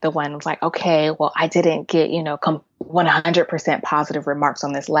the one who's like, okay, well, I didn't get, 100% positive remarks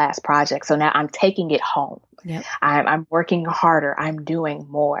on this last project, so now I'm taking it home. Yep. I'm working harder. I'm doing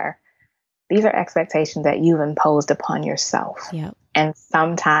more. These are expectations that you've imposed upon yourself. Yep. And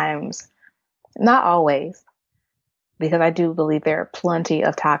sometimes, not always, because I do believe there are plenty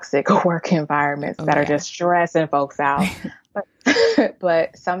of toxic work environments that are just stressing folks out.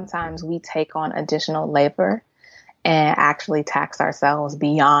 But sometimes we take on additional labor and actually tax ourselves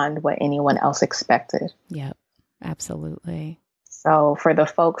beyond what anyone else expected. Yep, absolutely. So for the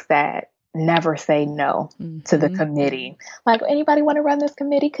folks that never say no to the committee, like, anybody want to run this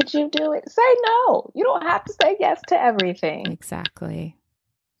committee? Could you do it? Say no. You don't have to say yes to everything. Exactly.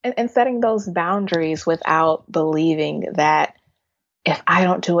 And setting those boundaries without believing that if I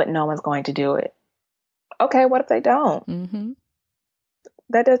don't do it, no one's going to do it. Okay, what if they don't? Mm-hmm.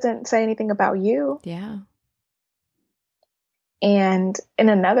 That doesn't say anything about you. Yeah. And in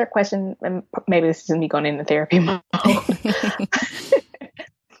another question, and maybe this is me going into therapy mode,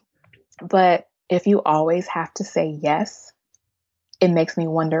 but if you always have to say yes, it makes me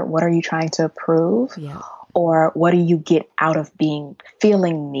wonder, what are you trying to prove? Yeah. Or what do you get out of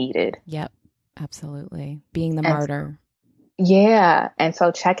feeling needed? Yep, absolutely. Being the martyr. Yeah. And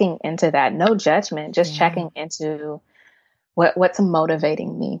so checking into that, no judgment, just checking into what's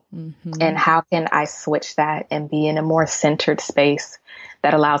motivating me and how can I switch that and be in a more centered space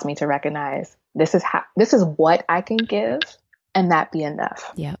that allows me to recognize this is what I can give, and that be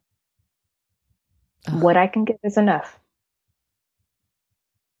enough. Yep. What I can give is enough.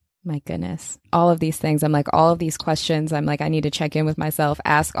 My goodness. All of these things. I'm like, all of these questions. I'm like, I need to check in with myself,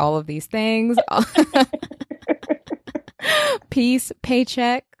 ask all of these things. Peace,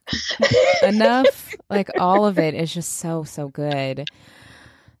 paycheck, enough. Like, all of it is just so, so good.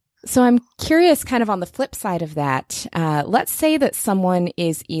 So I'm curious, kind of on the flip side of that, let's say that someone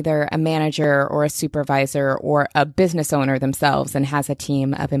is either a manager or a supervisor or a business owner themselves and has a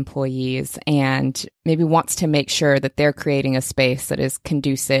team of employees and maybe wants to make sure that they're creating a space that is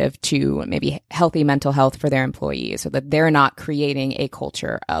conducive to maybe healthy mental health for their employees, or that they're not creating a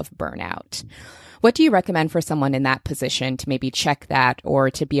culture of burnout. What do you recommend for someone in that position to maybe check that, or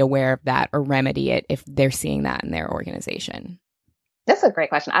to be aware of that, or remedy it if they're seeing that in their organization? That's a great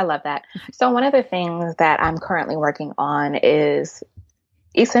question. I love that. So one of the things that I'm currently working on is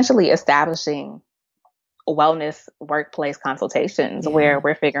essentially establishing wellness workplace consultations where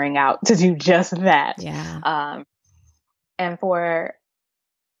we're figuring out to do just that. Yeah. And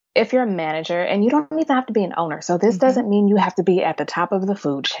if you're a manager, and you don't even have to be an owner, so this doesn't mean you have to be at the top of the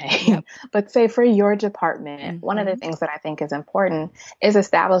food chain, but say for your department, one of the things that I think is important is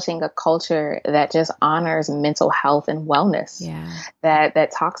establishing a culture that just honors mental health and wellness,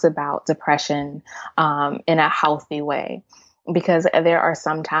 that talks about depression in a healthy way, because there are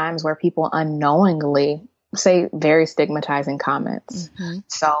some times where people unknowingly say very stigmatizing comments.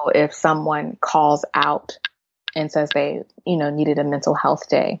 So if someone calls out and says they, needed a mental health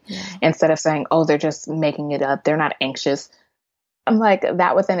day, instead of saying, oh, they're just making it up, they're not anxious, I'm like,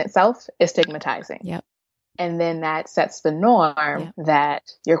 that within itself is stigmatizing. Yep. And then that sets the norm that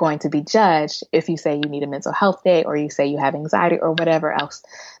you're going to be judged if you say you need a mental health day or you say you have anxiety or whatever else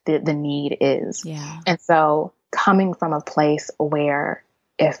the need is. Yeah. And so coming from a place where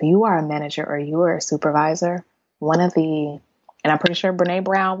if you are a manager or you are a supervisor, and I'm pretty sure Brene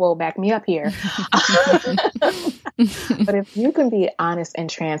Brown will back me up here. But if you can be honest and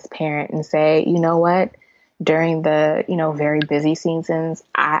transparent and say, you know what, during the, very busy seasons,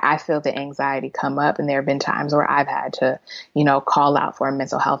 I feel the anxiety come up. And there have been times where I've had to, call out for a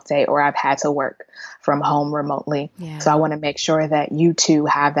mental health day, or I've had to work from home remotely. Yeah. So I want to make sure that you too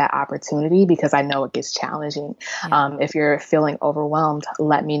have that opportunity, because I know it gets challenging. Yeah. If you're feeling overwhelmed,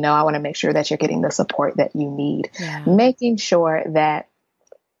 let me know. I want to make sure that you're getting the support that you need, making sure that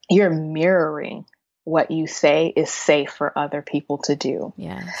you're mirroring what you say is safe for other people to do.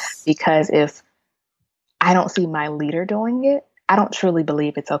 Yes. Because if I don't see my leader doing it, I don't truly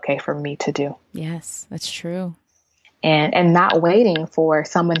believe it's okay for me to do. Yes, that's true. And not waiting for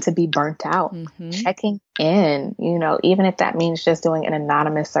someone to be burnt out, checking in, even if that means just doing an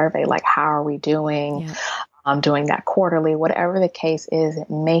anonymous survey, like how are we doing? Doing that quarterly, whatever the case is,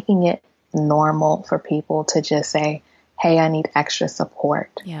 making it normal for people to just say, hey, I need extra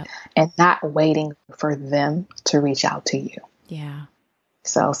support, and not waiting for them to reach out to you. Yeah.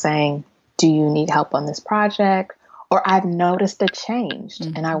 So saying, do you need help on this project? Or I've noticed a change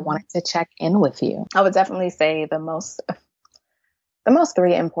and I wanted to check in with you. I would definitely say the most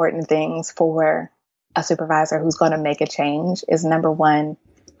 3 important things for a supervisor who's going to make a change is, number 1,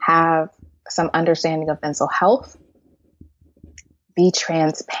 have some understanding of mental health, be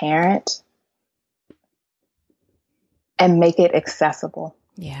transparent, and make it accessible.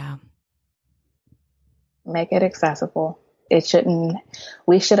 Yeah. Make it accessible. We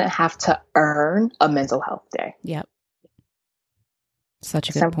shouldn't have to earn a mental health day. Yep. Such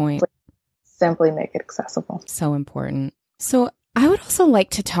a good point. Simply make it accessible. So important. So I would also like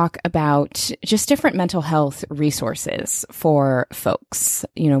to talk about just different mental health resources for folks.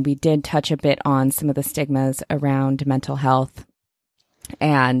 We did touch a bit on some of the stigmas around mental health,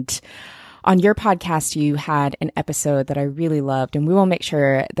 and on your podcast, you had an episode that I really loved, and we will make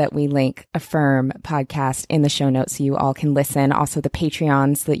sure that we link Affirm podcast in the show notes so you all can listen. Also, the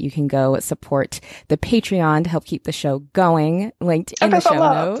Patreon, so that you can go support the Patreon to help keep the show going, linked in the show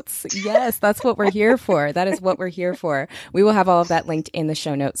notes. Yes, that's what we're here for. That is what we're here for. We will have all of that linked in the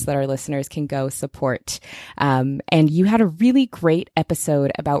show notes so that our listeners can go support. And you had a really great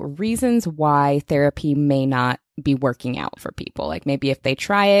episode about reasons why therapy may not be working out for people. Like maybe if they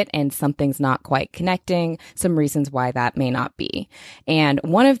try it and something's not quite connecting, some reasons why that may not be. And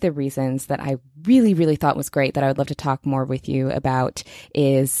one of the reasons that I really, really thought was great that I would love to talk more with you about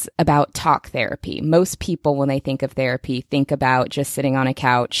is about talk therapy. Most people, when they think of therapy, think about just sitting on a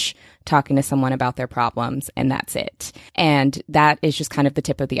couch, talking to someone about their problems, and that's it. And that is just kind of the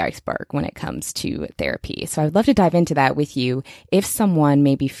tip of the iceberg when it comes to therapy. So I would love to dive into that with you. If someone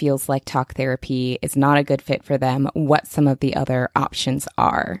maybe feels like talk therapy is not a good fit for them, what some of the other options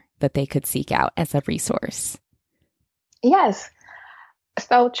are that they could seek out as a resource. Yes.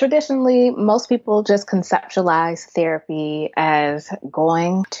 So traditionally, most people just conceptualize therapy as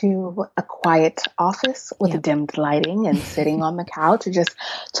going to a quiet office with dimmed lighting and sitting on the couch and just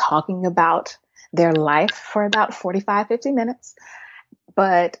talking about their life for about 45, 50 minutes.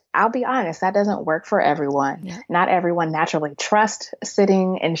 But I'll be honest, that doesn't work for everyone. Yeah. Not everyone naturally trusts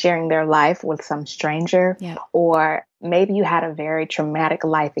sitting and sharing their life with some stranger. Yeah. Or maybe you had a very traumatic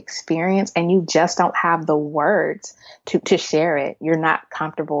life experience and you just don't have the words to share it. You're not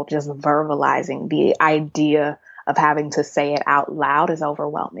comfortable just verbalizing. The idea of having to say it out loud is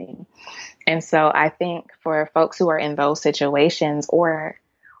overwhelming. And so I think for folks who are in those situations, or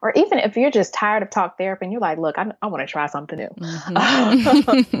even if you're just tired of talk therapy and you're like, look, I want to try something new.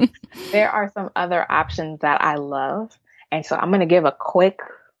 Mm-hmm. There are some other options that I love. And so I'm going to give a quick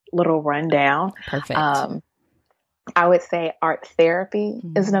little rundown. Perfect. I would say art therapy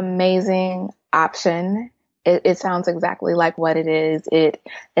is an amazing option. It sounds exactly like what it is. It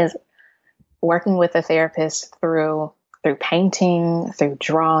is working with a therapist through painting, through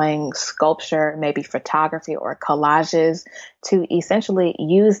drawing, sculpture, maybe photography or collages, to essentially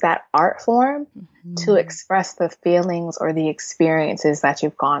use that art form to express the feelings or the experiences that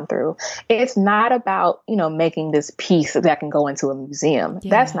you've gone through. It's not about, making this piece that can go into a museum. Yeah.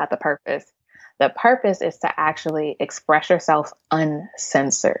 That's not the purpose. The purpose is to actually express yourself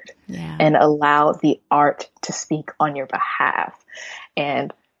uncensored and allow the art to speak on your behalf.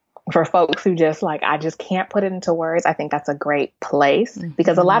 And for folks who just I just can't put it into words, I think that's a great place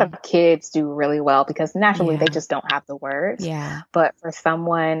because a lot of kids do really well because naturally they just don't have the words. Yeah. But for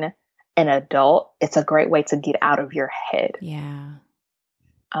someone an adult, it's a great way to get out of your head. Yeah.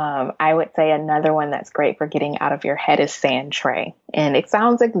 I would say another one that's great for getting out of your head is sand tray. And it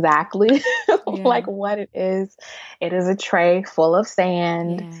sounds exactly like what it is. It is a tray full of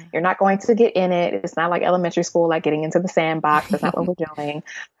sand. Yeah. You're not going to get in it. It's not like elementary school, like getting into the sandbox. That's not what we're doing.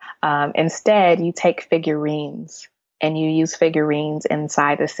 Instead, you take figurines and you use figurines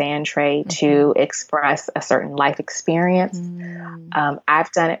inside the sand tray to express a certain life experience.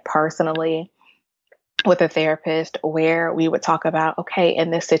 I've done it personally with a therapist where we would talk about, okay, in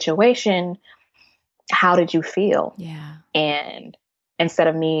this situation, how did you feel? Yeah. And instead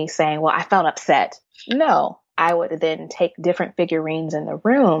of me saying, well, I felt upset. No, I would then take different figurines in the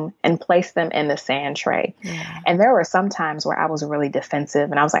room and place them in the sand tray. Yeah. And there were some times where I was really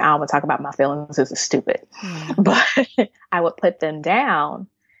defensive and I was like, I don't want to talk about my feelings. This is stupid. But I would put them down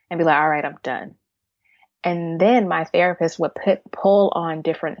and be like, all right, I'm done. And then my therapist would pull on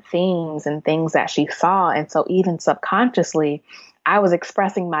different themes and things that she saw. And so even subconsciously, I was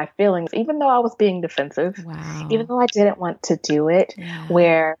expressing my feelings, even though I was being defensive, even though I didn't want to do it,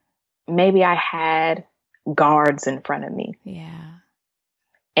 where maybe I had guards in front of me. Yeah.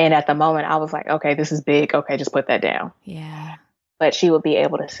 And at the moment I was like, okay, this is big. Okay, just put that down. Yeah. But she would be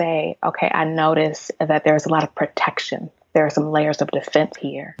able to say, okay, I noticed that there's a lot of protection. There are some layers of defense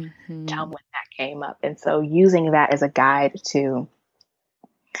here. Tell me when that came up. And so using that as a guide to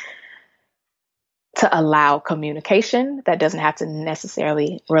allow communication that doesn't have to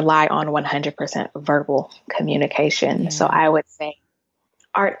necessarily rely on 100% verbal communication. So I would say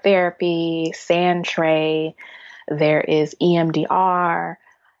art therapy, sand tray, there is EMDR.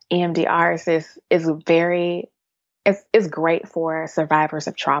 EMDR is great for survivors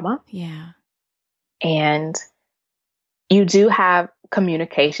of trauma. Yeah. And you do have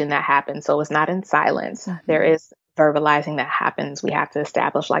communication that happens. So it's not in silence. There is verbalizing that happens. We have to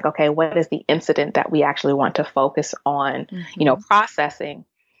establish like, okay, what is the incident that we actually want to focus on, processing.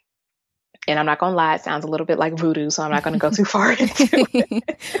 And I'm not going to lie, it sounds a little bit like voodoo, so I'm not going to go too far into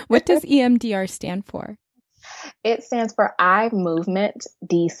it. What does EMDR stand for? It stands for eye movement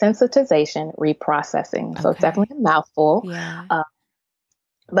desensitization reprocessing. So it's definitely a mouthful. Yeah.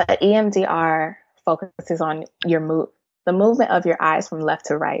 But EMDR focuses on the movement of your eyes from left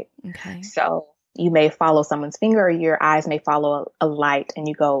to right. Okay. So you may follow someone's finger, or your eyes may follow a light, and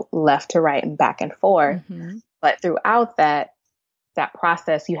you go left to right and back and forth. But throughout that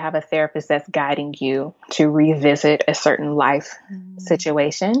process, you have a therapist that's guiding you to revisit a certain life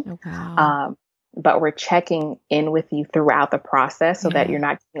situation. But we're checking in with you throughout the process so that you're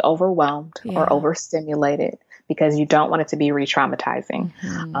not getting overwhelmed or overstimulated, because you don't want it to be re-traumatizing.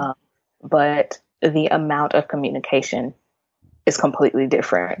 But the amount of communication is completely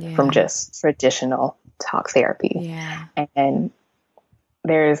different from just traditional talk therapy. And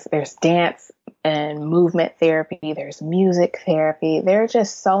there's dance and movement therapy. There's music therapy. There are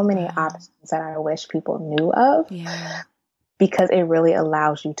just so many options that I wish people knew of, because it really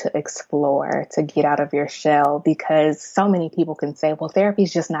allows you to explore, to get out of your shell, because so many people can say, well, therapy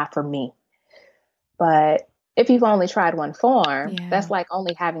is just not for me. But if you've only tried one form, that's like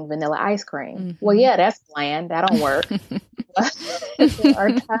only having vanilla ice cream. Well, yeah, that's bland. That don't work. There are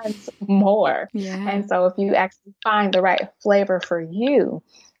tons more. And so if you actually find the right flavor for you,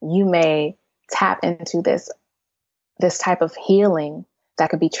 you may tap into this type of healing that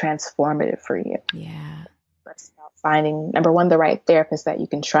could be transformative for you. It's about finding, number one, the right therapist that you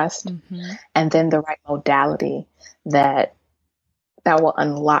can trust, and then the right modality that will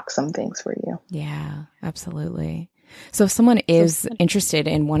unlock some things for you. Yeah, absolutely. So if someone is interested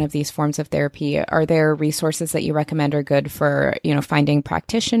in one of these forms of therapy, are there resources that you recommend are good for, finding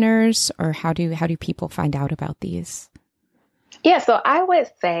practitioners, or how do people find out about these? Yeah, so I would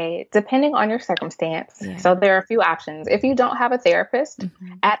say, depending on your circumstance, so there are a few options. If you don't have a therapist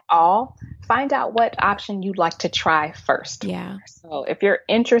at all, find out what option you'd like to try first. So if you're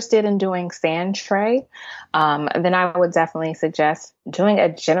interested in doing sand tray, then I would definitely suggest doing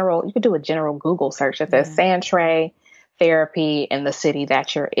you could do a general Google search that says sand tray therapy in the city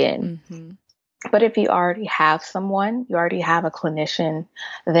that you're in. But if you already have someone, you already have a clinician,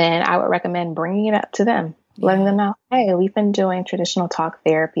 then I would recommend bringing it up to them. Letting them know, hey, we've been doing traditional talk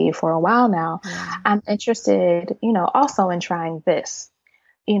therapy for a while now. I'm interested, also in trying this.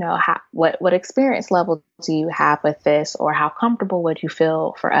 What experience level do you have with this, or how comfortable would you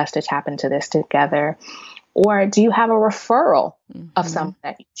feel for us to tap into this together? Or do you have a referral of someone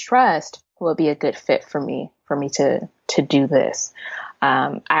that you trust who would be a good fit for me to do this?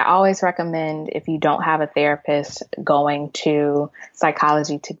 I always recommend, if you don't have a therapist, going to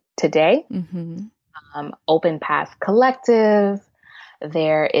Psychology Today. Open Path Collective.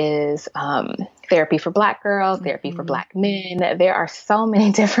 There is therapy for Black girls, therapy for Black men. There are so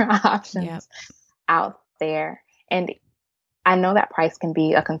many different options out there. And I know that price can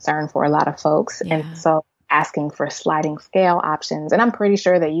be a concern for a lot of folks. Yeah. And so asking for sliding scale options, and I'm pretty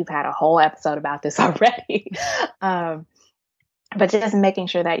sure that you've had a whole episode about this already. But just making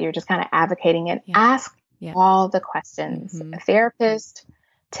sure that you're just kind of advocating and ask all the questions. Therapists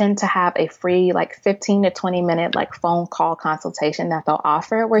tend to have a free 15 to 20 minute phone call consultation that they'll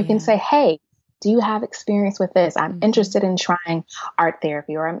offer where you can say, hey, do you have experience with this? I'm interested in trying art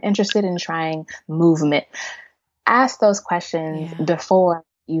therapy, or I'm interested in trying movement. Ask those questions before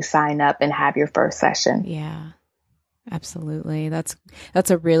you sign up and have your first session. Yeah, absolutely. That's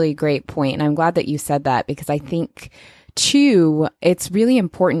a really great point. And I'm glad that you said that, because I think too, it's really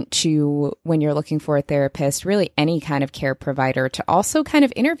important to, when you're looking for a therapist, really any kind of care provider, to also kind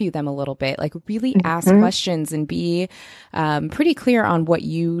of interview them a little bit, really ask questions and be pretty clear on what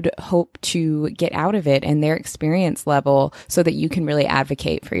you'd hope to get out of it and their experience level, so that you can really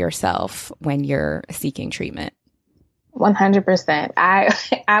advocate for yourself when you're seeking treatment. 100%.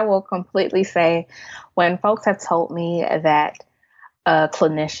 I will completely say, when folks have told me that a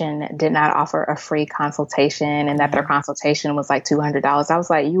clinician did not offer a free consultation and that their consultation was $200, I was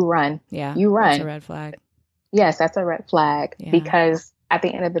like, you run. Yeah. You run. That's a red flag. Yes, that's a red flag, because at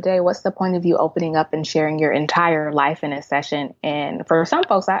the end of the day, what's the point of you opening up and sharing your entire life in a session? And for some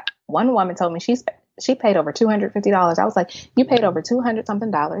folks, one woman told me she paid over $250. I was like, you paid over $200 something.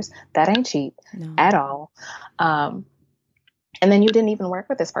 That ain't cheap at all. And then you didn't even work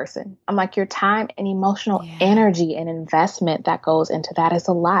with this person. I'm like, your time and emotional energy and investment that goes into that is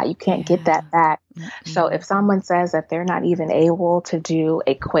a lot. You can't get that back. So if someone says that they're not even able to do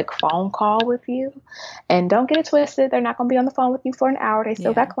a quick phone call with you, and don't get it twisted, they're not going to be on the phone with you for an hour. They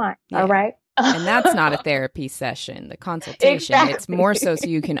still got clients. All right. And that's not a therapy session, the consultation. Exactly. It's more so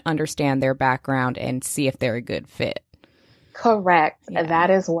you can understand their background and see if they're a good fit. Correct. Yeah. That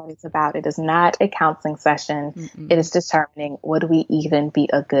is what it's about. It is not a counseling session. It is determining, would we even be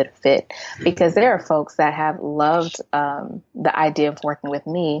a good fit? Because there are folks that have loved the idea of working with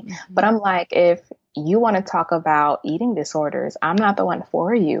me, but I'm like, if you want to talk about eating disorders, I'm not the one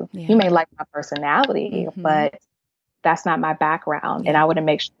for you. You may like my personality, but that's not my background. And I want to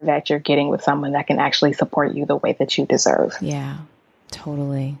make sure that you're getting with someone that can actually support you the way that you deserve. Yeah,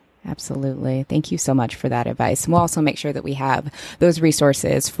 totally. Absolutely. Thank you so much for that advice. And we'll also make sure that we have those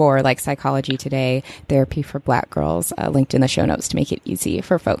resources for Psychology Today, therapy for Black girls, linked in the show notes to make it easy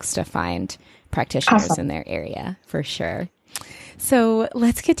for folks to find practitioners in their area, for sure. So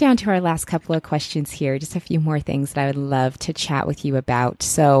let's get down to our last couple of questions here. Just a few more things that I would love to chat with you about.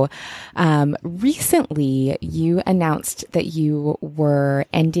 So recently you announced that you were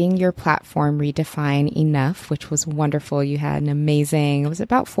ending your platform, Redefine Enough, which was wonderful. You had an amazing, it was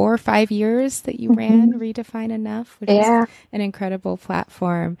about 4 or 5 years that you ran Redefine Enough, which is an incredible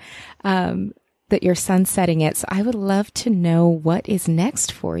platform. That you're sunsetting it. So I would love to know what is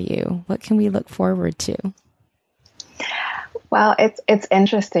next for you. What can we look forward to? Well, it's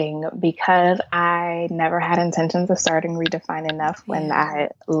interesting because I never had intentions of starting Redefine Enough when I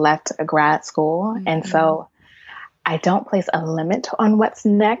left grad school. And so I don't place a limit on what's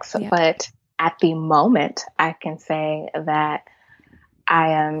next, but at the moment I can say that I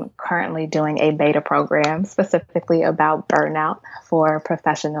am currently doing a beta program specifically about burnout for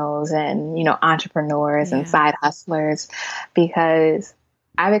professionals and, entrepreneurs and side hustlers, because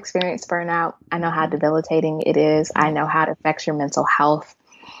I've experienced burnout. I know how debilitating it is. I know how it affects your mental health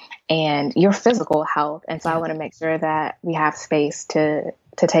and your physical health. And so I want to make sure that we have space to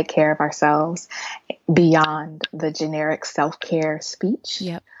take care of ourselves beyond the generic self-care speech.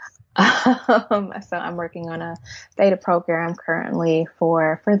 Yep. So I'm working on a beta program currently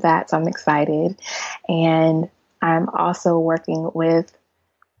for that. So I'm excited. And I'm also working with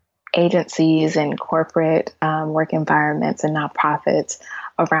agencies and corporate work environments and nonprofits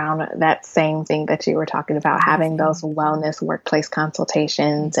around that same thing that you were talking about, having those wellness workplace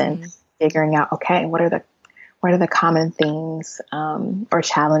consultations and figuring out, okay, what are the common things or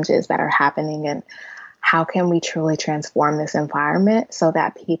challenges that are happening, and how can we truly transform this environment so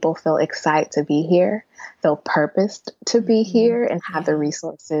that people feel excited to be here, feel purposed to be here, and have the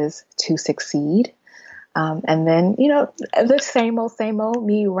resources to succeed. And then, the same old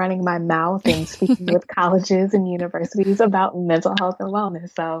me running my mouth and speaking with colleges and universities about mental health and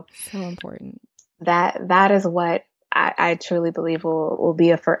wellness. So important. That is what I truly believe will be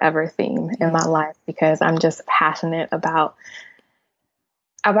a forever theme in my life, because I'm just passionate about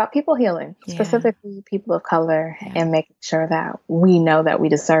About people healing, specifically people of color, and making sure that we know that we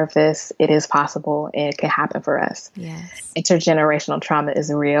deserve this. It is possible. It can happen for us. Yes. Intergenerational trauma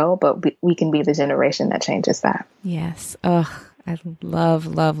is real, but we can be the generation that changes that. Yes. Oh, I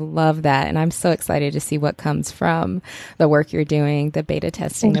love that. And I'm so excited to see what comes from the work you're doing, the beta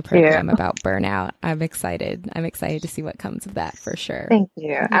testing, the program about burnout. I'm excited to see what comes of that for sure. Thank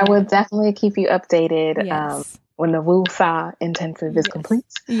you. Yeah. I will definitely keep you updated. Yes. When the Woo-Saw intensive is complete.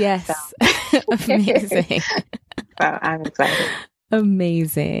 Yes. So. Amazing. So I'm excited.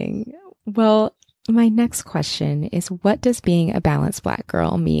 Amazing. Well, my next question is, what does being a balanced Black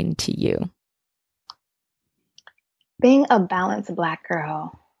girl mean to you? Being a balanced Black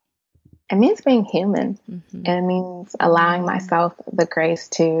girl, it means being human. Mm-hmm. It means allowing myself the grace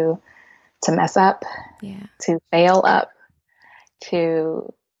to mess up, to fail up,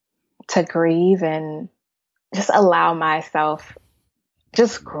 to grieve, and just allow myself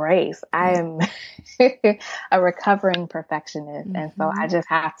just grace. I am a recovering perfectionist. Mm-hmm. And so I just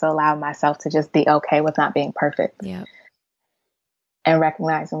have to allow myself to just be okay with not being perfect. Yeah. And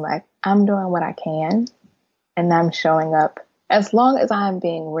recognizing like, I'm doing what I can and I'm showing up as long as I'm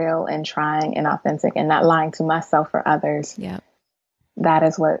being real and trying and authentic and not lying to myself or others. Yeah. That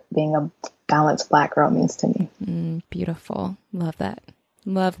is what being a balanced Black girl means to me. Beautiful. Love that.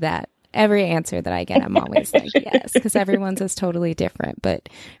 Love that. Every answer that I get, I'm always like, yes, because everyone's is totally different. But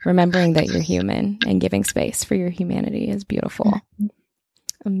remembering that you're human and giving space for your humanity is beautiful.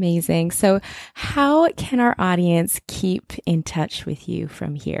 Amazing. So how can our audience keep in touch with you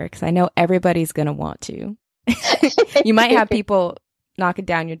from here? Because I know everybody's going to want to. You might have people knocking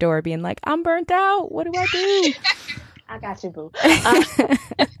down your door being like, I'm burnt out. What do I do? I got you, boo.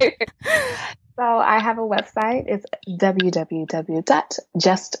 So I have a website. It's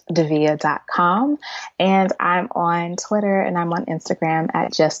www.justdavia.com. And I'm on Twitter and I'm on Instagram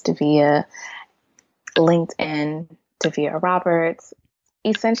at justdavia, LinkedIn, Davia Roberts.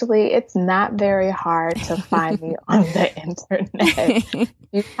 Essentially, it's not very hard to find me on the internet.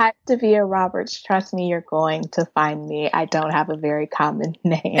 You type Davia Roberts, trust me, you're going to find me. I don't have a very common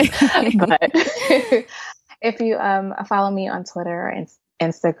name. But if you follow me on Twitter or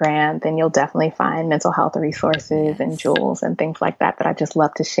Instagram, then you'll definitely find mental health resources and jewels and things like that I just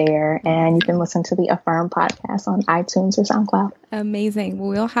love to share. And you can listen to the Affirm podcast on iTunes or SoundCloud. Amazing. Well,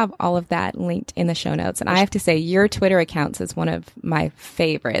 we'll have all of that linked in the show notes. And I have to say, your Twitter accounts is one of my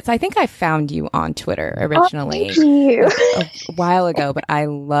favorites. I think I found you on Twitter originally a while ago, but I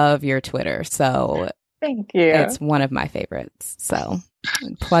love your Twitter. So thank you. It's one of my favorites. So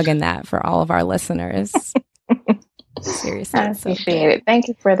plug in that for all of our listeners. Seriously. I appreciate it. Thank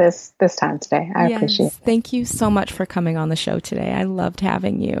you for this time today. I appreciate it. Thank you so much for coming on the show today. I loved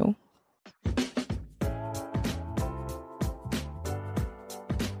having you.